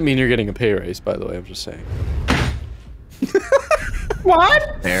 This doesn't mean you're getting a pay raise, by the way. I'm just saying.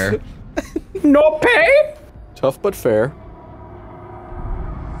 What? There. No pay? Tough but fair.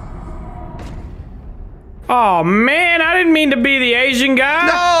 Oh man, I didn't mean to be the Asian guy.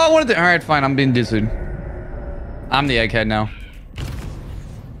 No, I wanted to. All right, fine. I'm being dissed. I'm the egghead now.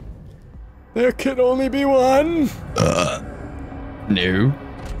 There can only be one. No.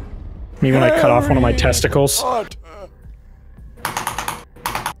 Me when I cut off one of my testicles. Hot.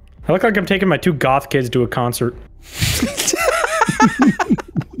 I look like I'm taking my 2 goth kids to a concert.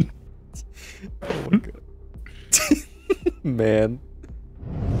 Oh my god. Man.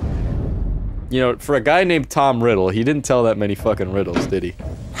 You know, for a guy named Tom Riddle, he didn't tell that many fucking riddles, did he?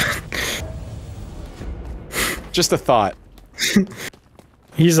 Just a thought.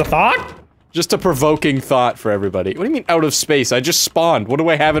 He's a thought? Just a provoking thought for everybody. What do you mean out of space? I just spawned. What do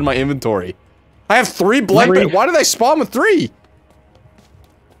I have in my inventory? I have 3 blood. Why did I spawn with 3?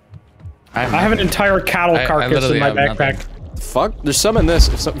 I have an entire cattle carcass in my backpack. Fuck? There's some in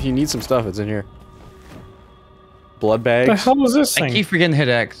this. If you need some stuff, it's in here. Blood bags. What the hell was this I thing? keep forgetting to hit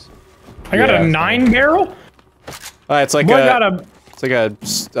X. I got a 9-barrel? It's like It's like a...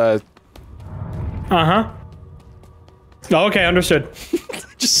 Uh-huh. Oh, okay, understood.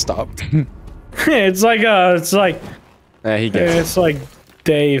 just stopped. It's like, He gets it's like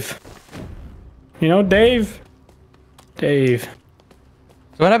Dave. You know, Dave? Dave.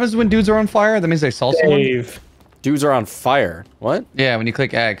 So what happens when dudes are on fire? That means they saw someone? Dave. Dudes are on fire. What? Yeah, when you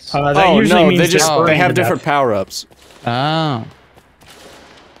click X. That Oh usually no, means they just they're they have burning to different death. power-ups. Oh.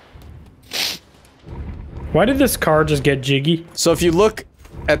 Why did this car just get jiggy? So if you look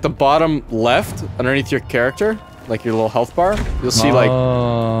at the bottom left, underneath your character, like your little health bar, you'll see like,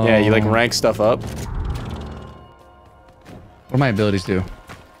 yeah, you like rank stuff up. What do my abilities do?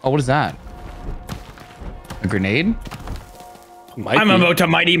 Oh, what is that? A grenade? Might I'm be. about to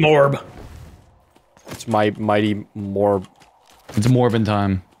mighty morb. It's my mighty morb. It's Morbin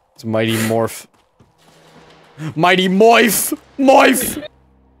time. It's mighty morph. Mighty morph! Morph!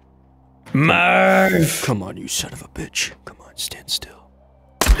 Marv. Come on, you son of a bitch. Come on, stand still.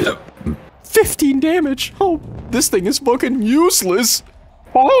 15 damage! Oh, this thing is fucking useless!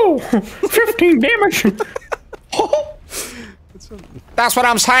 Oh, 15 damage. That's what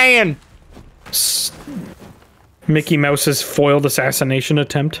I'm saying! Mickey Mouse's foiled assassination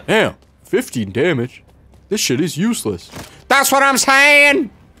attempt. Damn, 15 damage? This shit is useless. That's what I'm saying!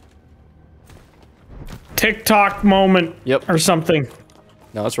 TikTok moment. Yep. Or something.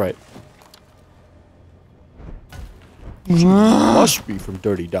 No, that's right. Must be from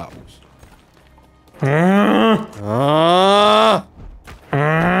Dirty Dogs.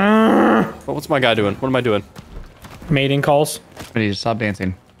 What's my guy doing? What am I doing? Mating calls. I need to stop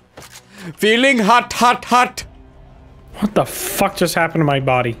dancing. Feeling hot, hot, hot! What the fuck just happened to my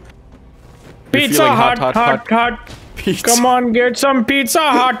body? Pizza feeling hot, hot. Pizza. Come on, get some pizza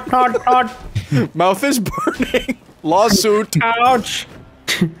hot, hot. Mouth is burning. Lawsuit. Ouch.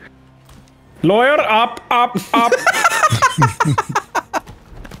 Lawyer up.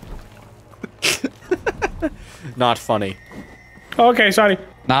 Not funny. Okay, sorry.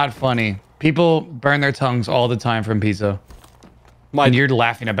 Not funny. People burn their tongues all the time from pizza. And you're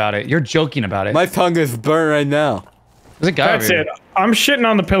laughing about it. You're joking about it. My tongue is burned right now. There's a guy That's over it. here. I'm shitting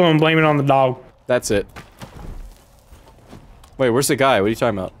on the pillow and blaming it on the dog. That's it. Wait, where's the guy? What are you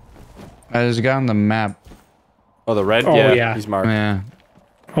talking about? There's a guy on the map. Oh, the red? Oh, yeah. He's marked. Yeah.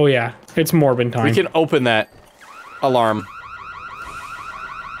 Oh yeah, it's Morbin time. We can open that alarm.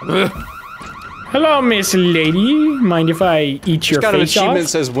 Hello, Miss Lady. Mind if I eat your Got an face achievement that off?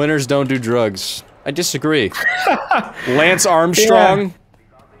 says winners don't do drugs. I disagree. Lance Armstrong,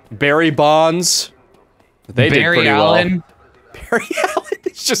 Barry Bonds. They did Barry pretty Allen. well.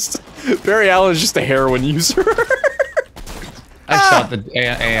 Barry Allen is just a heroin user. I shot the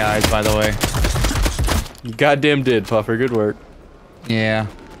AIs, by the way. You goddamn did, Puffer. Good work. Yeah.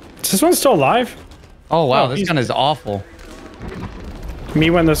 Is this one still alive? Oh wow, Oh, this he's- gun is awful. Me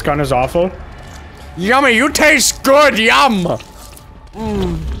when this gun is awful? Yummy, you taste good, yum!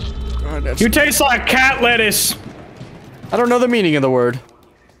 God, You taste like cat lettuce. I don't know the meaning of the word.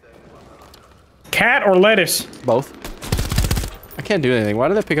 Cat or lettuce? Both. I can't do anything. Why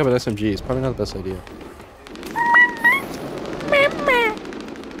did I pick up an SMG? It's probably not the best idea.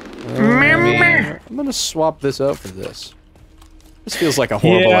 I'm gonna swap this out for this. This feels like a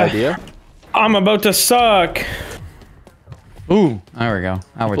horrible Yeah. idea. I'm about to suck. Ooh, there we go.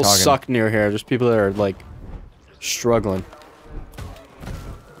 Now we're People talking. suck near here. There's people that are like struggling.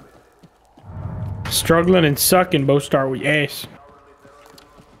 Struggling and sucking both start with S.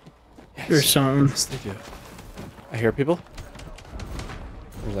 Or something. Yes, they do. I hear people.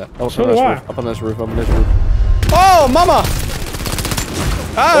 Where's that? Oh, So up on this do I. roof. Up on this roof. Up on this roof. Oh, mama!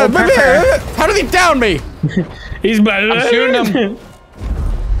 Ah, how did he down me? He's I'm shooting him.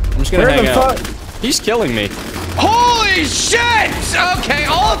 I'm just gonna Where hang the out. fuck? He's killing me. Holy shit! Okay,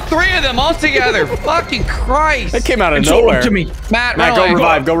 all three of them all together. Fucking Christ. That came out of It's nowhere. over to me. Matt, Matt, run go away.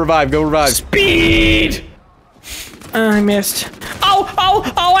 revive. Go revive. Go revive. Speed! I missed. Oh,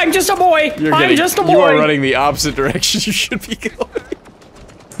 oh, oh, I'm just a boy. I'm just a boy. You are running the opposite direction you should be going.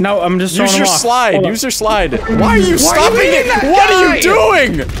 No, I'm just Use throwing your him off. slide. Hold on. Use your slide. Why are you stopping hitting it? that What are guy? you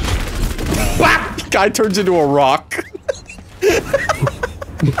doing? Bap! Guy turns into a rock.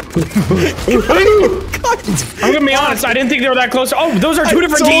 I'm gonna be honest, I didn't think they were that close. Oh, those are two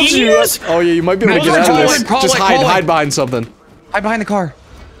different told you. teams? Oh yeah, you might be able to Those get are out of crawling, this. crawling, Just crawling. hide behind something. Hide behind the car.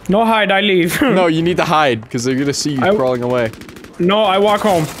 No hide, I leave. No, you need to hide because they're gonna see you crawling away. No, I walk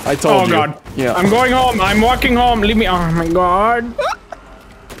home. I told you. Oh god. Yeah. I'm going home. I'm walking home. Leave me. Oh my god.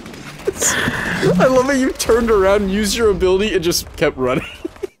 I love how you turned around and used your ability and just kept running.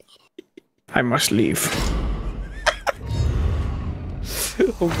 I must leave.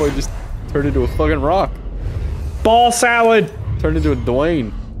 Oh boy, just turned into a fucking rock. Ball salad. Turned into a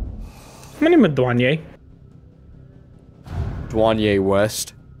Dwayne. My name is Douanier. Douanier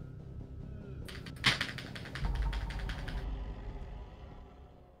West.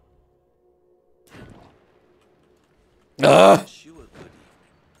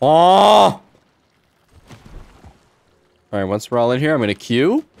 Oh! Alright, once we're all in here, I'm gonna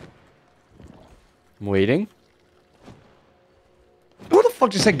queue. I'm waiting. Who the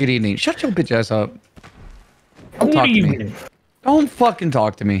fuck just said good evening? Shut your bitch ass up. Don't Good talk to me. evening. Don't fucking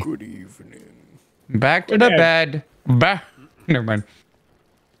talk to me. Good evening. Back to the bed. Back. Never mind.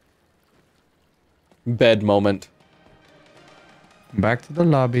 Bed moment. Back to the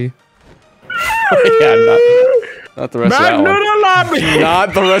lobby. Yeah, not the rest Back of to that one. the lobby.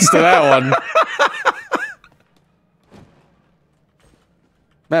 Not the rest of that one.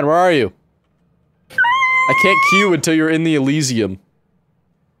 Man, where are you? I can't queue until you're in the Elysium.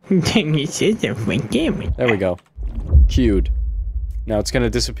 There we go. Queued. Now it's gonna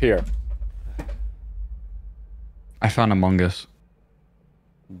disappear. I found Among Us.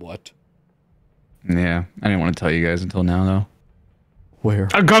 What? Yeah, I didn't want to tell you guys until now, though. Where?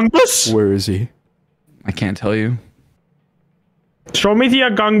 A gungbus? Where is he? I can't tell you. Show me the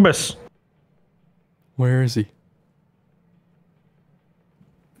gungbus. Where is he?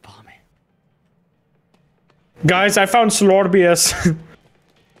 Follow me. Guys, I found Slorbius.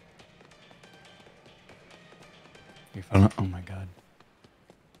 You found it? Oh my god.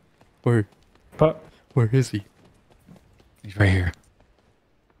 Where is he? He's right here.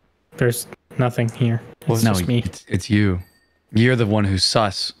 There's nothing here. It's No, just me. it's you. You're the one who's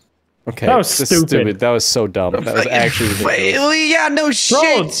sus. Okay, That was this stupid. is That was so dumb. That was actually ridiculous. Yeah, no Bro,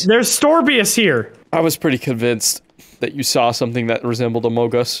 shit. there's Storbius here. I was pretty convinced that you saw something that resembled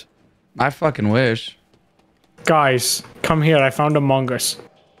Among Us. I fucking wish. Guys, come here. I found Among Us.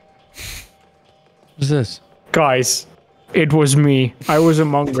 What's this? Guys, it was me. I was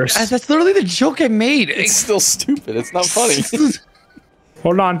Among Us. That's literally the joke I made. It's still stupid. It's not funny.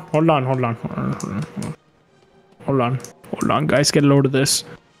 Hold on, guys, get a load of this.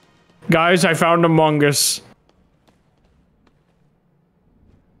 Guys, I found Among Us.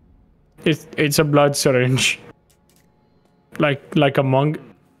 It's a blood syringe. Like Among.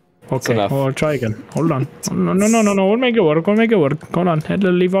 Okay, enough. well, I'll try again. Hold on. No. We'll make it work. Hold on.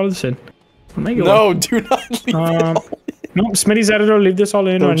 Leave all this in. We'll make it work. No, do not leave No, Smitty's editor, leave this all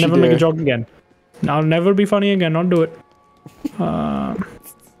in or Don't you never make a dare. joke again. I'll never be funny again. I'll do it.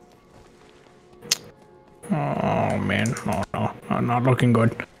 Oh man, no, not looking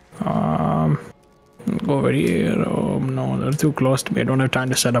good. Go over here. Oh no, they're too close to me. I don't have time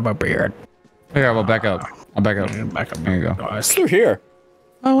to set up a beard. Here, I'll back up. I'll back up. Back up. There you go. Guys. Through here.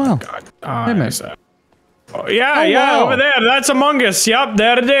 Oh wow. Hey, man. Oh, yeah, wow. over there. That's Among Us. Yup,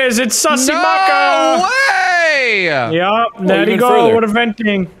 there it is. It's Sussy No Baka. way! Yup, there you even go. further. What a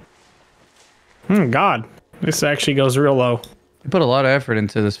venting. God, this actually goes real low. You put a lot of effort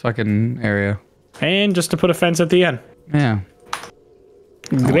into this fucking area. And just to put a fence at the end. Yeah.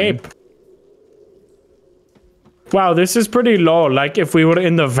 Grape. Wow, this is pretty low. Like if we were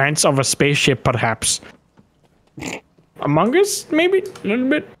in the vents of a spaceship, perhaps. Among Us, maybe? A little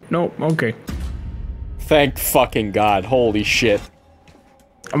bit? No, okay. Thank fucking God. Holy shit.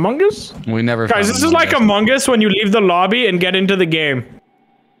 Among Us? We never. Guys, this is like Among Us when you leave the lobby and get into the game.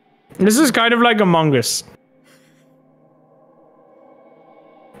 This is kind of like Among Us.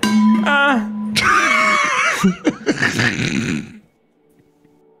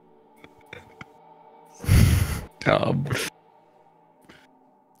 Dumb.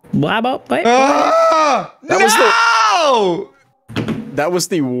 That was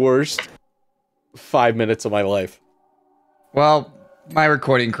the worst 5 minutes of my life. Well, my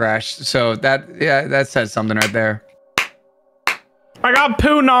recording crashed, so that says something right there. I got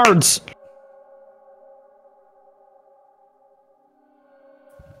poo nards.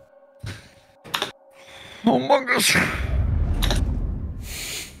 Among Us.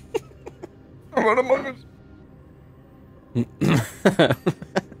 I'm on Among Us.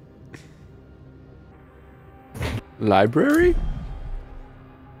 Library?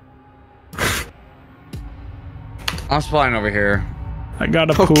 I'm spawning over here. I got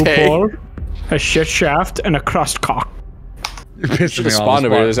a poo pole, a shit shaft, and a crust cock. You're pissing me off. Spawned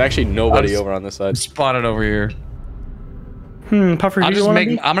over here. There's actually nobody over on this side. Spotted over here. Puffer, I'm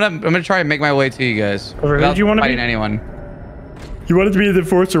gonna try and make my way to you guys. Puffer, without who do you want to fighting be? anyone. You wanted to be the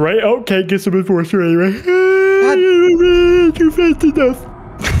enforcer, right? Okay, get some enforcer anyway. Too fast enough.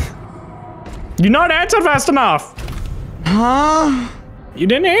 You not answer fast enough. Huh? You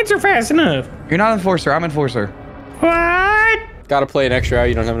didn't answer fast enough. You're not enforcer. I'm enforcer. What? Gotta play an extra hour.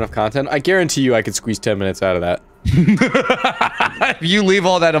 You don't have enough content. I guarantee you, I could squeeze 10 minutes out of that. If you leave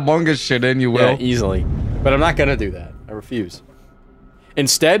all that Among Us shit in, you will. Yeah, easily. But I'm not gonna do that. I refuse.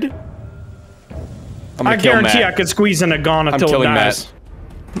 Instead, I guarantee I could squeeze in a gun until it dies.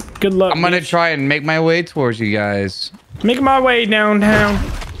 Matt. Good luck. I'm gonna try and make my way towards you guys. Make my way downtown.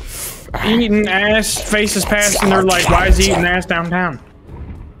 Eating ass, faces past, and they're like, why is he eating ass downtown?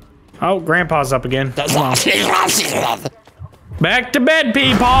 Oh, Grandpa's up again. Come on. Back to bed,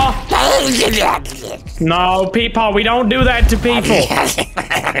 Peepaw. No, Peepaw, we don't do that to people.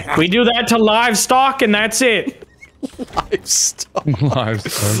 We do that to livestock, and that's it. Livestock.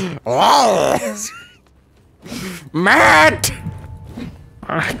 Matt!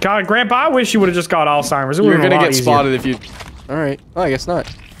 God, Grandpa, I wish you would have just got Alzheimer's. You're gonna get spotted if you. All right. Oh, I guess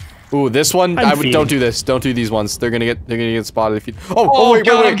not. Ooh, this one. Don't do this. Don't do these ones. They're gonna get spotted if you. Oh, wait,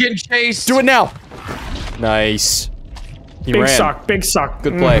 God, I'm getting chased. Do it now. Nice. He big ran. suck. Big suck.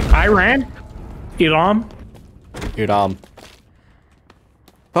 Good play. I ran. Iram.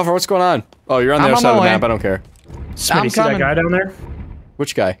 Puffer, what's going on? Oh, you're on the other side of the map. I don't care. Smitty, see that guy down there?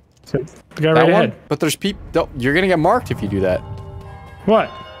 Which guy? The guy right ahead. But there's people. You're gonna get marked if you do that.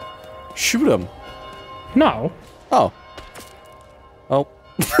 What? Shoot him. No. Oh. Oh.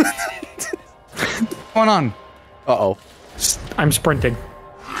 What's going on? Uh-oh. I'm sprinting.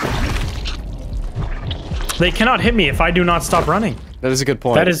 They cannot hit me if I do not stop running. That is a good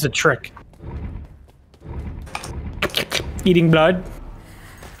point. That is a trick. Eating blood.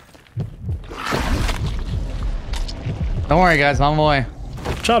 Don't worry, guys. I'm on my way.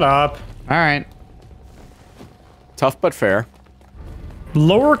 Shut up. All right. Tough but fair.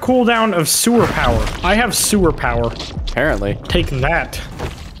 Lower cooldown of sewer power. I have sewer power. Apparently. Take that.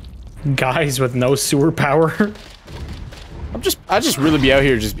 Guys with no sewer power. I just really be out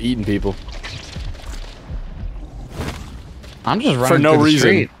here just eating people. I'm just running for no through the reason.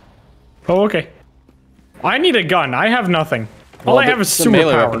 Street. Oh, okay. I need a gun. I have nothing. All I have is sewer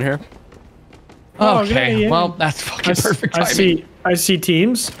melee power. weapon here. Okay, well, that's fucking perfect timing. I see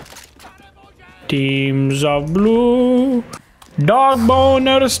teams. Teams of blue. Dog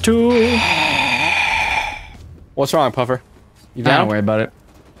boners too. What's wrong, Puffer? You down? Don't worry about it.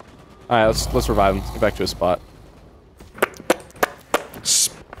 Alright, let's revive him. Let's get back to his spot.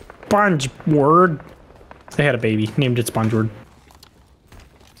 Spongeword. They had a baby. Named it Spongeword.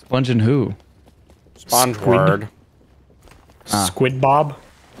 Sponge and who? Spongeword. Squid Bob.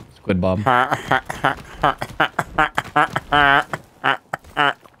 Squid Bob.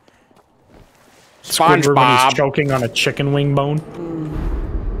 Squidward when he's choking on a chicken wing bone.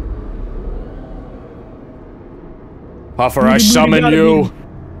 Puffer, I summon you.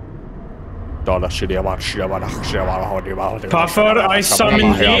 Puffer, I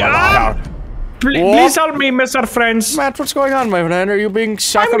summon you. Please help me, Mr. Friends. Matt, what's going on, my friend? Are you being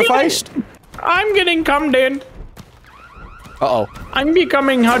sacrificed? I'm getting cummed in. Uh-oh. I'm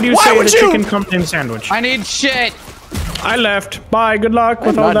becoming, how do you say, the chicken cummed in sandwich. I need shit. I left. Bye, good luck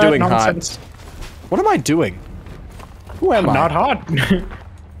with all that nonsense. What am I doing? Who am I? Not hot.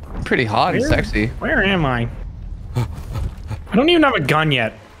 Pretty hot and sexy. Where am I? I don't even have a gun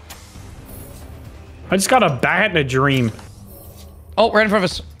yet. I just got a bat and a dream. Oh, right in front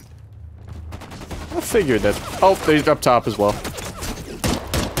of us. I figured that. Oh, they're up top as well.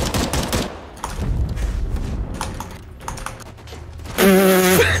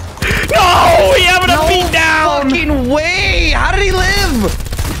 fucking way! How did he live?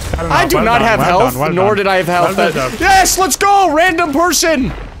 I do not have health, nor did I have health. Yes, let's go! Random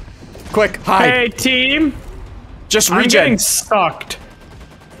person! Quick, hide. Hey, team! Just I'm regen. getting sucked.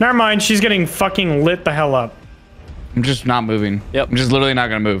 Never mind, she's getting fucking lit the hell up. I'm just not moving. Yep. I'm just literally not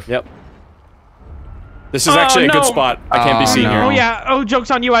gonna move. Yep. This is actually a good spot. I can't be seen here. Oh yeah. Oh,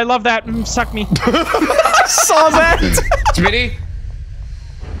 joke's on you. I love that. Suck me. I saw that! Smitty?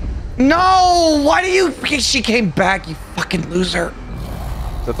 No! Why do you... She came back, you fucking loser.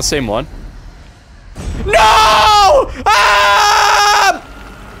 Is that the same one? No! Ah!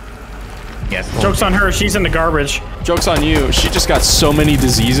 Yes. Joke's on her, she's in the garbage. Joke's on you. She just got so many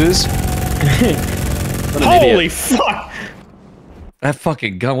diseases. What an Holy idiot. fuck! That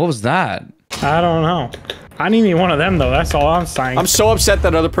fucking gun, what was that? I don't know. I need me one of them though, that's all I'm saying. I'm so upset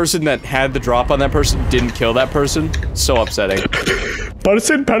that other person that had the drop on that person didn't kill that person. So upsetting.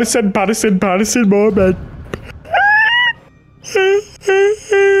 Patterson, more bad.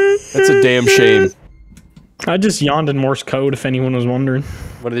 That's a damn shame. I just yawned in Morse code if anyone was wondering.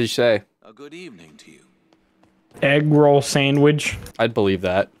 What did he say? A good evening to you. Egg roll sandwich. I'd believe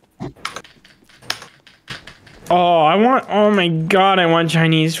that. Oh my god, I want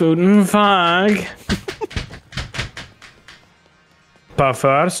Chinese food. Fuck.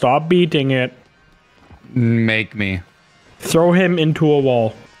 Puffer, stop beating it. Make me. Throw him into a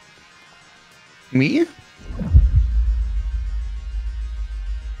wall. Me? Oh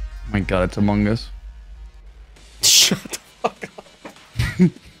my god, it's Among Us. Shut the fuck up.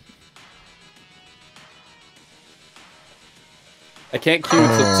 I can't queue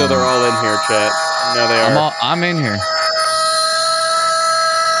so they're all in here, chat. No, they are. I'm in here.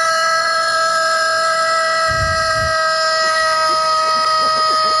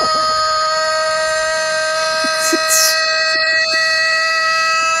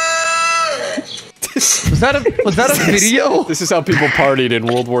 Was that a video? This is how people partied in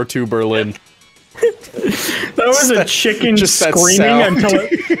World War II Berlin. That was a chicken just that screaming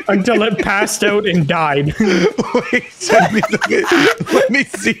sound. until it passed out and died. Wait, let me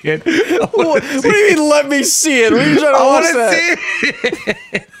see it. What do you mean, let me see it? What are you trying to watch that? See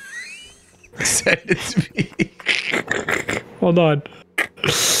it. Send it to me. Hold on.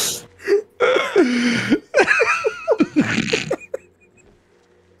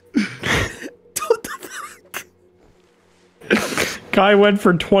 Guy went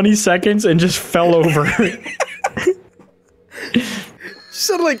for 20 seconds and just fell over.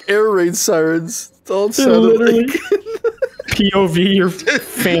 Sounded like air raid sirens. That's all it sounded like. POV, your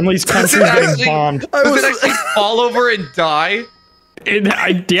family's country getting bombed. Does it actually fall over and die?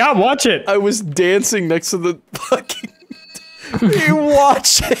 Yeah, watch it. I was dancing next to the fucking... You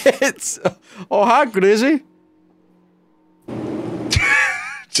watch it! Oh, hi, Grizzy.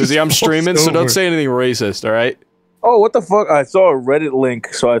 Grizzy, I'm streaming, so don't say anything racist, alright? Oh, what the fuck? I saw a Reddit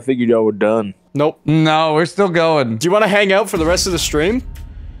link, so I figured y'all were done. Nope. No, we're still going. Do you want to hang out for the rest of the stream?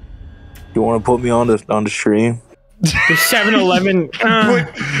 You want to put me on the stream? The 7-Eleven.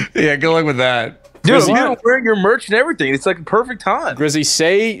 Yeah, good luck with that. Dude, I'm wearing your merch and everything. It's like a perfect time. Grizzy,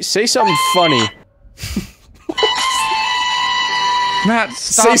 say something funny. Matt,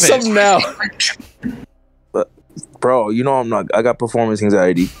 stop say something now. Bro, you know I'm not. I got performance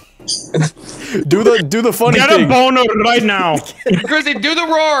anxiety. do the funny Get thing. a boner right now. Grizzy, do the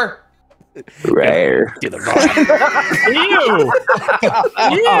roar. Rare. Do the roar. Ew.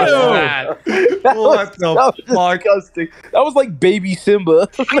 What the fuck? Disgusting. That was like baby Simba.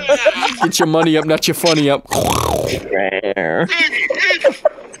 Get your money up, not your funny up. Rare.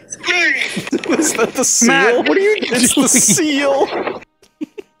 Is that the seal? Matt, what are you doing? It's the seal.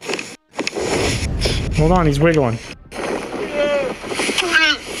 Hold on, he's wiggling.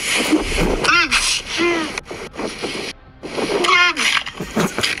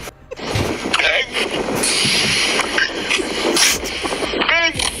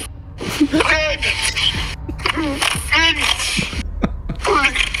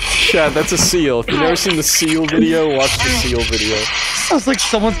 Chad, that's a seal. If you've never seen the seal video, watch the seal video. Sounds like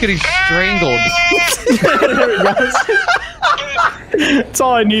someone's getting strangled. That's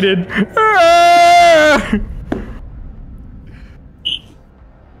all I needed.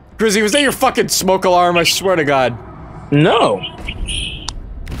 Grizzy, was that your fucking smoke alarm? I swear to God. No.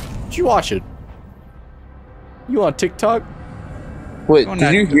 Did you watch it? You on TikTok? Wait,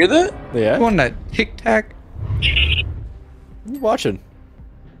 did you hear that? Yeah. You on that Tic Tac? You watching?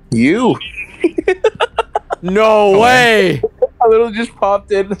 You. No way! I literally just popped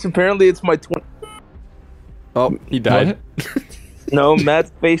in. Apparently, it's my 20. Oh, he died. No,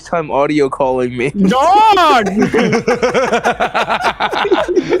 Matt's FaceTime audio calling me. Dog!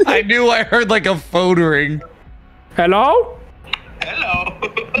 I knew I heard like a phone ring. Hello? Hello.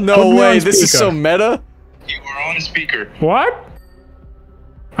 No Put me way, on this is speaker. so meta. You are on speaker. What?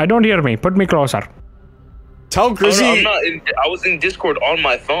 I don't hear me. Put me closer. Tell Grizzy. I'm not in. I was in Discord on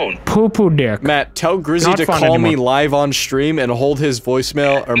my phone. Poo-poo dick. Matt, tell Grizzy Not to fun call me anymore. live on stream and hold his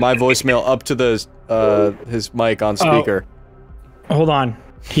voicemail or my voicemail up to the his mic on speaker. Hold on.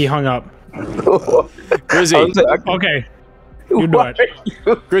 He hung up. Grizzy, Okay. You do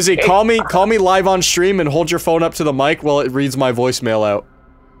it. Grizzy, call me live on stream and hold your phone up to the mic while it reads my voicemail out.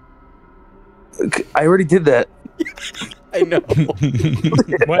 I already did that. I know.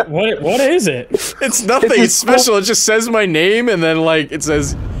 What is it? It's nothing. It's special. It just says my name and then like it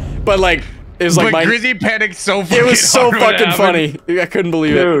says, but like it's like my. Grizzy panicked so fucking It was so hard when it fucking happened. funny. I couldn't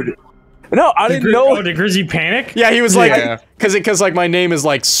believe it. Dude. No, I didn't know. Oh, did Grizzy panic? Yeah, he was like, Yeah. because like my name is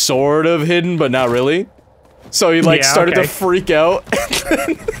like sort of hidden, but not really. So he like Yeah, started okay. to freak out,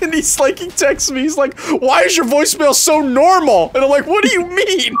 and he's like, he texts me, he's like, "Why is your voicemail so normal?" And I'm like, "What do you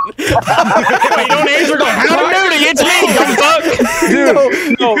mean?" Wait, don't answer the It's me,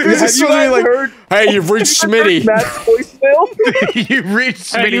 Dude, no. He was Have just you supposed to be guys like, heard "Hey, you've reached Smitty." Matt's voicemail? You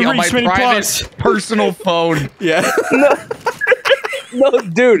reached Hey, Smitty you on my reached Smitty private Plus. personal phone. Yeah, No,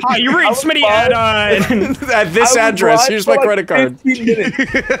 dude. Hi, you I read was Smitty live- at this I was address. live Here's for my like credit card. 15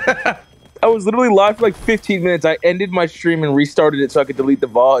 minutes. I was literally live for like 15 minutes. I ended my stream and restarted it so I could delete the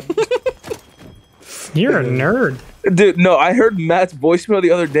VOD. You're a nerd. Dude, no, I heard Matt's voicemail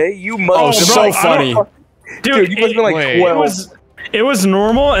the other day. You must Oh, have been so like, funny. Dude, you must have been like wait. 12. It was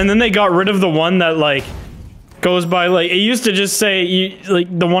normal, and then they got rid of the one that like goes by like it used to just say like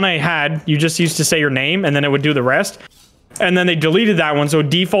the one I had. You just used to say your name, and then it would do the rest. And then they deleted that one, so it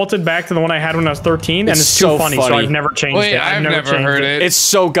defaulted back to the one I had when I was 13, and It's it's so too funny, so funny. I've never changed Wait, it. I've never changed heard it. It's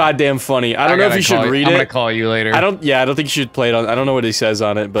so goddamn funny. I don't know if you should read I'm gonna it. call you later. I don't think you should play it on. I don't know what he says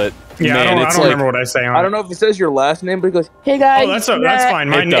on it, but Yeah, man, I don't it's remember like, what I say on I it. don't know if it says your last name, but it goes, "Hey guys, Oh, that's fine.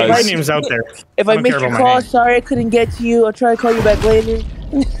 My It does. name's out there. If I I don't missed care your about my call, name. sorry I couldn't get to you. I'll try to call you back later.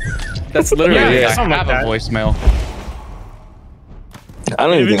 that's literally Yeah, it. something I like have that. a voicemail. I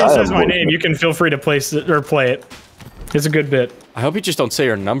don't If even it think just I have says a my voicemail. name, you can feel free to place it or play it. It's a good bit. I hope you just don't say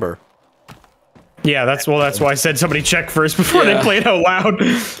your number. Yeah, that's why I said somebody check first before Yeah. they play it out loud.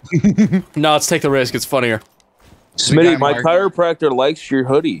 No, let's take the risk. It's funnier. Smitty, guy my Mark. chiropractor likes your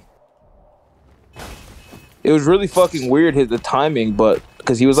hoodie. It was really fucking weird, the timing, but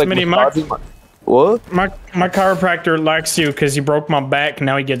because he was like, Smitty, massaging my- what? My chiropractor likes you because he broke my back. And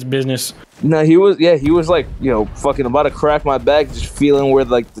now he gets business. No, he was like, fucking about to crack my back, just feeling where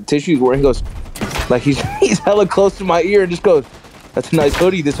like the tissues were. He goes, like he's hella close to my ear and just goes, "That's a nice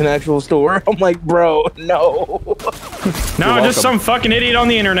hoodie. This is an actual store." I'm like, bro, no. No, just some fucking idiot on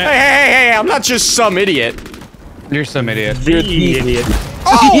the internet. Hey! I'm not just some idiot. You're some idiot. The idiot.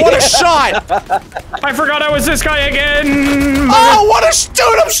 Oh, what a shot! I forgot I was this guy again. Oh, what a dude!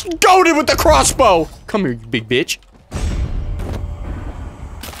 I'm goated with the crossbow. Come here, you big bitch.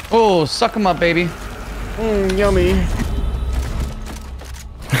 Oh, suck him up, baby. Yummy.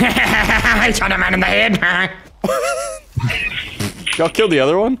 I shot a man in the head. Y'all killed the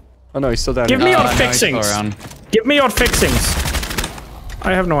other one? Oh no, he's still down Give here. me your No, he's still fixings. around. Give me your fixings.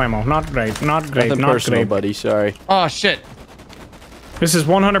 I have no ammo. Not great. Not great. Nothing Not personal, great. buddy. Sorry. Oh shit. This is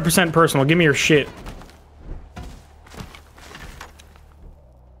 100% personal. Give me your shit.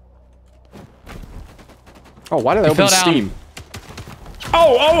 Oh, why did I He open fell down. Steam?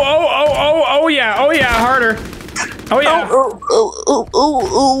 Oh yeah, harder. Oh yeah.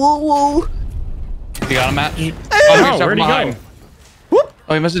 You got him, Matt? Oh, here's where'd he behind. go?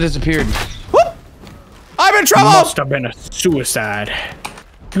 Oh, he must have disappeared. I'm in trouble! Must have been a suicide.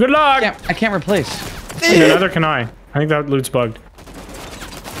 Good luck. I can't replace. Yeah, neither can I. I think that loot's bugged.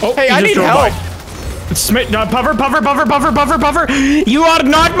 Oh, Hey, he I just need drove help! by. Puffer. You are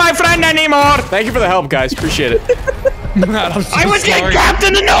not my friend anymore. Thank you for the help, guys. Appreciate it. Matt, I'm so I was getting sorry. grabbed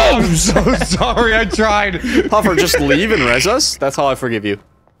in the I'm nose. so sorry. I tried. Puffer, just leave and res us? That's how I forgive you.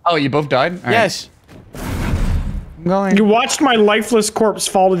 Oh, you both died? All right. Yes. I'm going. You watched my lifeless corpse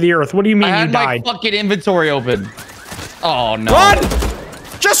fall to the earth. What do you mean I you had my died? fucking inventory open. Oh no. Run!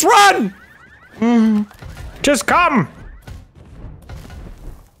 Just run! Just come.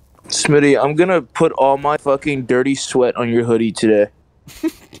 Smitty, I'm gonna put all my fucking dirty sweat on your hoodie today.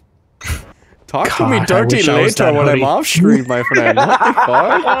 Talk to God, me I dirty wish I was later that when I'm hoodie. off stream, my friend. What the fuck?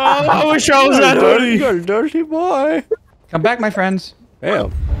 I wish I was that hoodie. You're a dirty boy. Come back, my friends.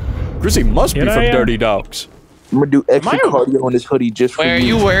 Damn. Grizzy must be Here I from am. Dirty Dogs. I'm gonna do extra Am I- cardio on this hoodie just for Wait, are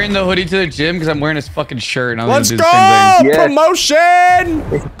you. you wearing the hoodie to the gym? Because I'm wearing this fucking shirt. And I Let's was go! gonna do the same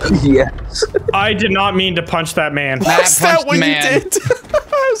thing. Promotion! Yes. I did not mean to punch that man. Matt Is that punched what man. you did?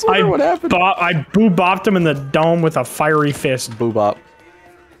 was wondering what happened. I boo-bopped him in the dome with a fiery fist. Boo-bop.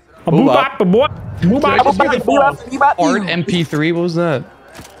 A boo-bop, a boy. Boo-bop. Art MP3, what was that?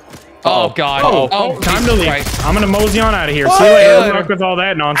 Oh, God. Oh, time to leave. Christ. I'm gonna mosey on out of here. See you later. Good luck with all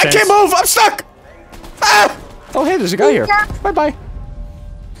that nonsense. I can't move! I'm stuck! Ah! Oh, hey, there's a guy here. Bye-bye.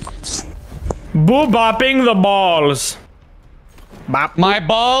 Boo-bopping the balls. Bop. My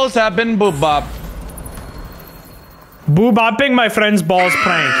balls have been boo-bop. Boo-bopping my friend's balls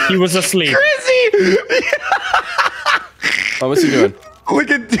prank. He was asleep. Chrissy! Oh, what's he doing?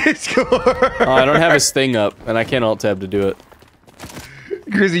 Look at Discord. Oh, I don't have his thing up, and I can't alt-tab to do it.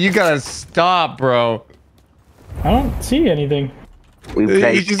 Chrissy, you gotta stop, bro. I don't see anything. We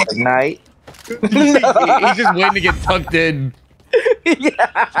play night. He's just waiting to get tucked in.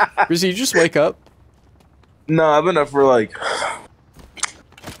 Rizzy, you just wake up? No, I've been up for like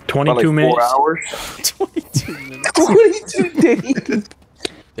 22 minutes. 4 hours. 22 minutes. 22 days.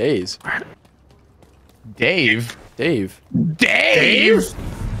 Days. Dave? Dave. Dave?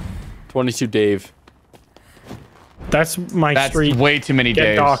 22 Dave. That's my That's street. way too many Get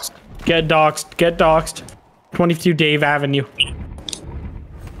days. doxed. Get doxed. Get doxed. 22 Dave Avenue.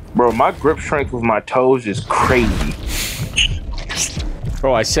 Bro, my grip strength with my toes is crazy.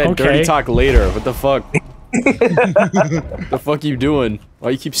 Bro, I said Okay. dirty talk later. What the fuck? The fuck you doing? Why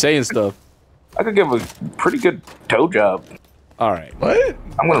you keep saying stuff? I could give a pretty good toe job. Alright. What?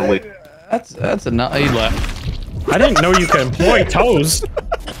 I'm gonna leave. That's enough. He left. I didn't know you could employ toes.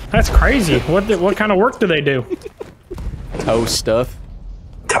 That's crazy. What kind of work do they do? Toe stuff.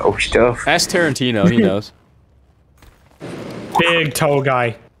 Toe stuff. Ask Tarantino, he knows. Big toe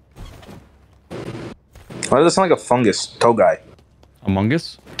guy. Why does it sound like a fungus? Toe guy. Among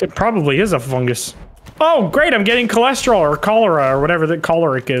Us? It probably is a fungus. Oh, great, I'm getting cholesterol or cholera or whatever the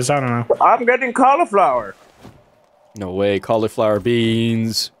choleric is. I don't know. I'm getting cauliflower. No way, cauliflower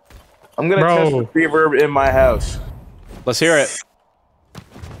beans. I'm gonna Bro. test the reverb in my house. Let's hear it.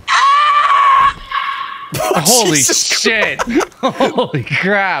 Holy Jesus shit! Holy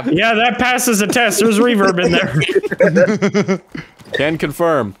crap! Yeah, that passes a test. There's reverb in there. Can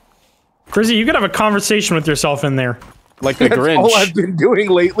confirm. Grizzy, you could have a conversation with yourself in there. Like the That's Grinch. all I've been doing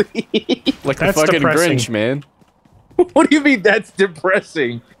lately. Like the That's fucking depressing. Grinch, man. What do you mean that's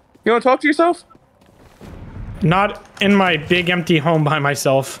depressing? You wanna talk to yourself? Not in my big empty home by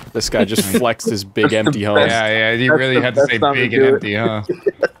myself. This guy just flexed his big empty home. Yeah, you really the had to best say time to big do and it. empty, huh?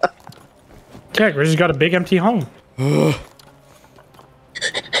 Yeah, Grizzy's got a big empty home. Mine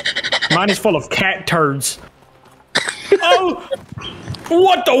is full of cat turds. Oh!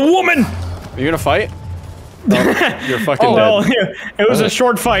 What the woman? Are you gonna fight? Oh, you're fucking Oh, dead. well, it was a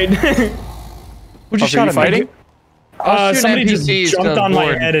short fight. Would Oh, so you fighting? Somebody just NPCs jumped to on my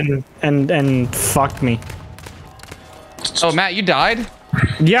board. head and fucked me. Oh, Matt, you died?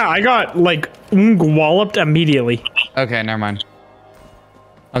 Yeah, I got, like, walloped immediately. Okay, never mind.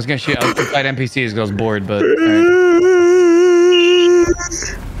 I was gonna fight NPCs because I was bored, but... Alright.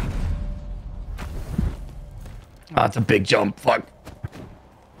 Oh, that's a big jump. Fuck.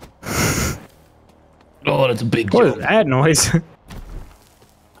 Oh, that's a big What is jump. that noise?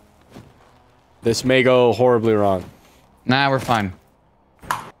 This may go horribly wrong. Nah, we're fine.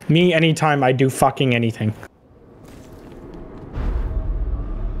 Me, anytime I do fucking anything.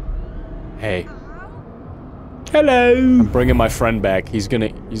 Hey, Hello. I'm bringing my friend back. He's gonna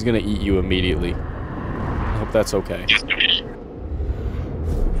eat you immediately. I hope that's okay.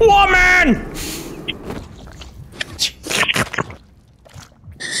 Woman!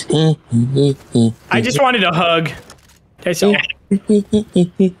 I just wanted a hug. That's all.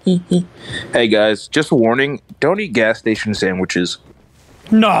 Hey guys, just a warning, don't eat gas station sandwiches.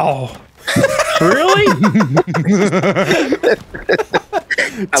 No. Really?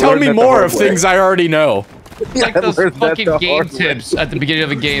 Tell me more of things I already know. It's like those fucking game tips at the beginning of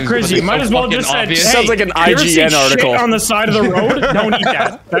the game. Chris, you might as well just say, This sounds like an you ever IGN see article. shit on the side of the road? Don't eat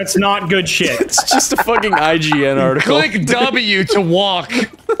that. That's not good shit. It's just a fucking IGN article. Click W to walk. You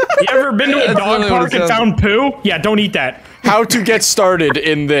ever been to a dog literally what park it and says. found poo? Yeah, don't eat that. How to get started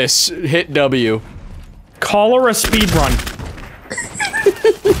in this. Hit W. Cholera speedrun.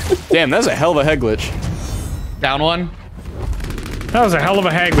 Damn, that's a hell of a head glitch. Down one. That was a hell of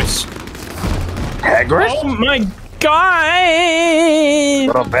a Hagris. Hagrid? Oh my god!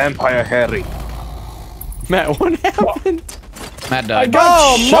 What a vampire Harry. Matt, what happened? Matt I died.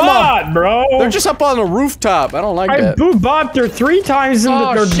 got Oh, shot, bro. They're just up on a rooftop. I don't like I that. boo-bopped her 3 times in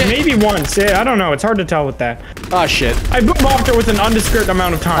Oh, or shit. maybe once. Yeah, I don't know. It's hard to tell with that. Ah, shit. I boo-bopped her with an undiscrete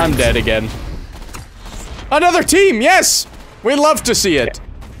amount of time. I'm dead again. Another team, yes! We'd love to see it.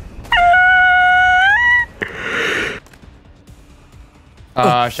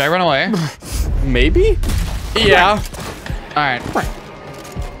 Should I run away? Maybe? Yeah. Alright.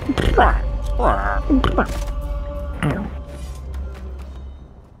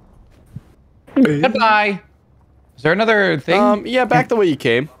 Goodbye. Is there another thing? Yeah, back the way you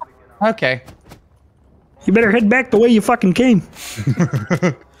came. Okay. You better head back the way you fucking came.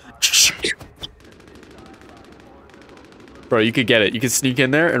 Bro, you could get it. You could sneak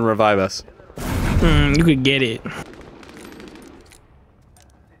in there and revive us. You could get it.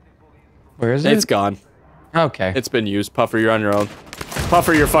 Where is it? It's gone. Okay. It's been used. Puffer, you're on your own.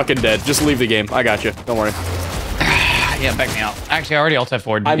 Puffer, you're fucking dead. Just leave the game. I got you. Don't worry. Yeah, back me out. Actually, I already alt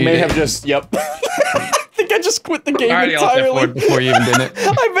F4'd. I may have just. Yep. I think I just quit the game I already alt entirely. F4'd before you even did it.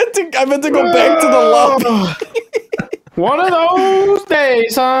 I meant to go back to the lobby. One of those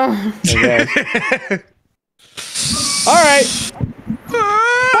days, huh? Okay. All right.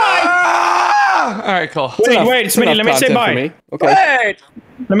 All right, cool. Wait, Smitty, let me say bye. Me. Okay. Wait.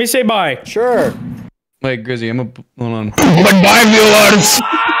 Let me say bye. Sure. Wait, Grizzy, I'm a hold on. Goodbye, viewers.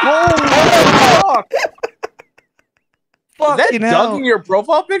 Is that Doug in your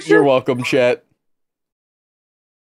profile picture? You're welcome, chat.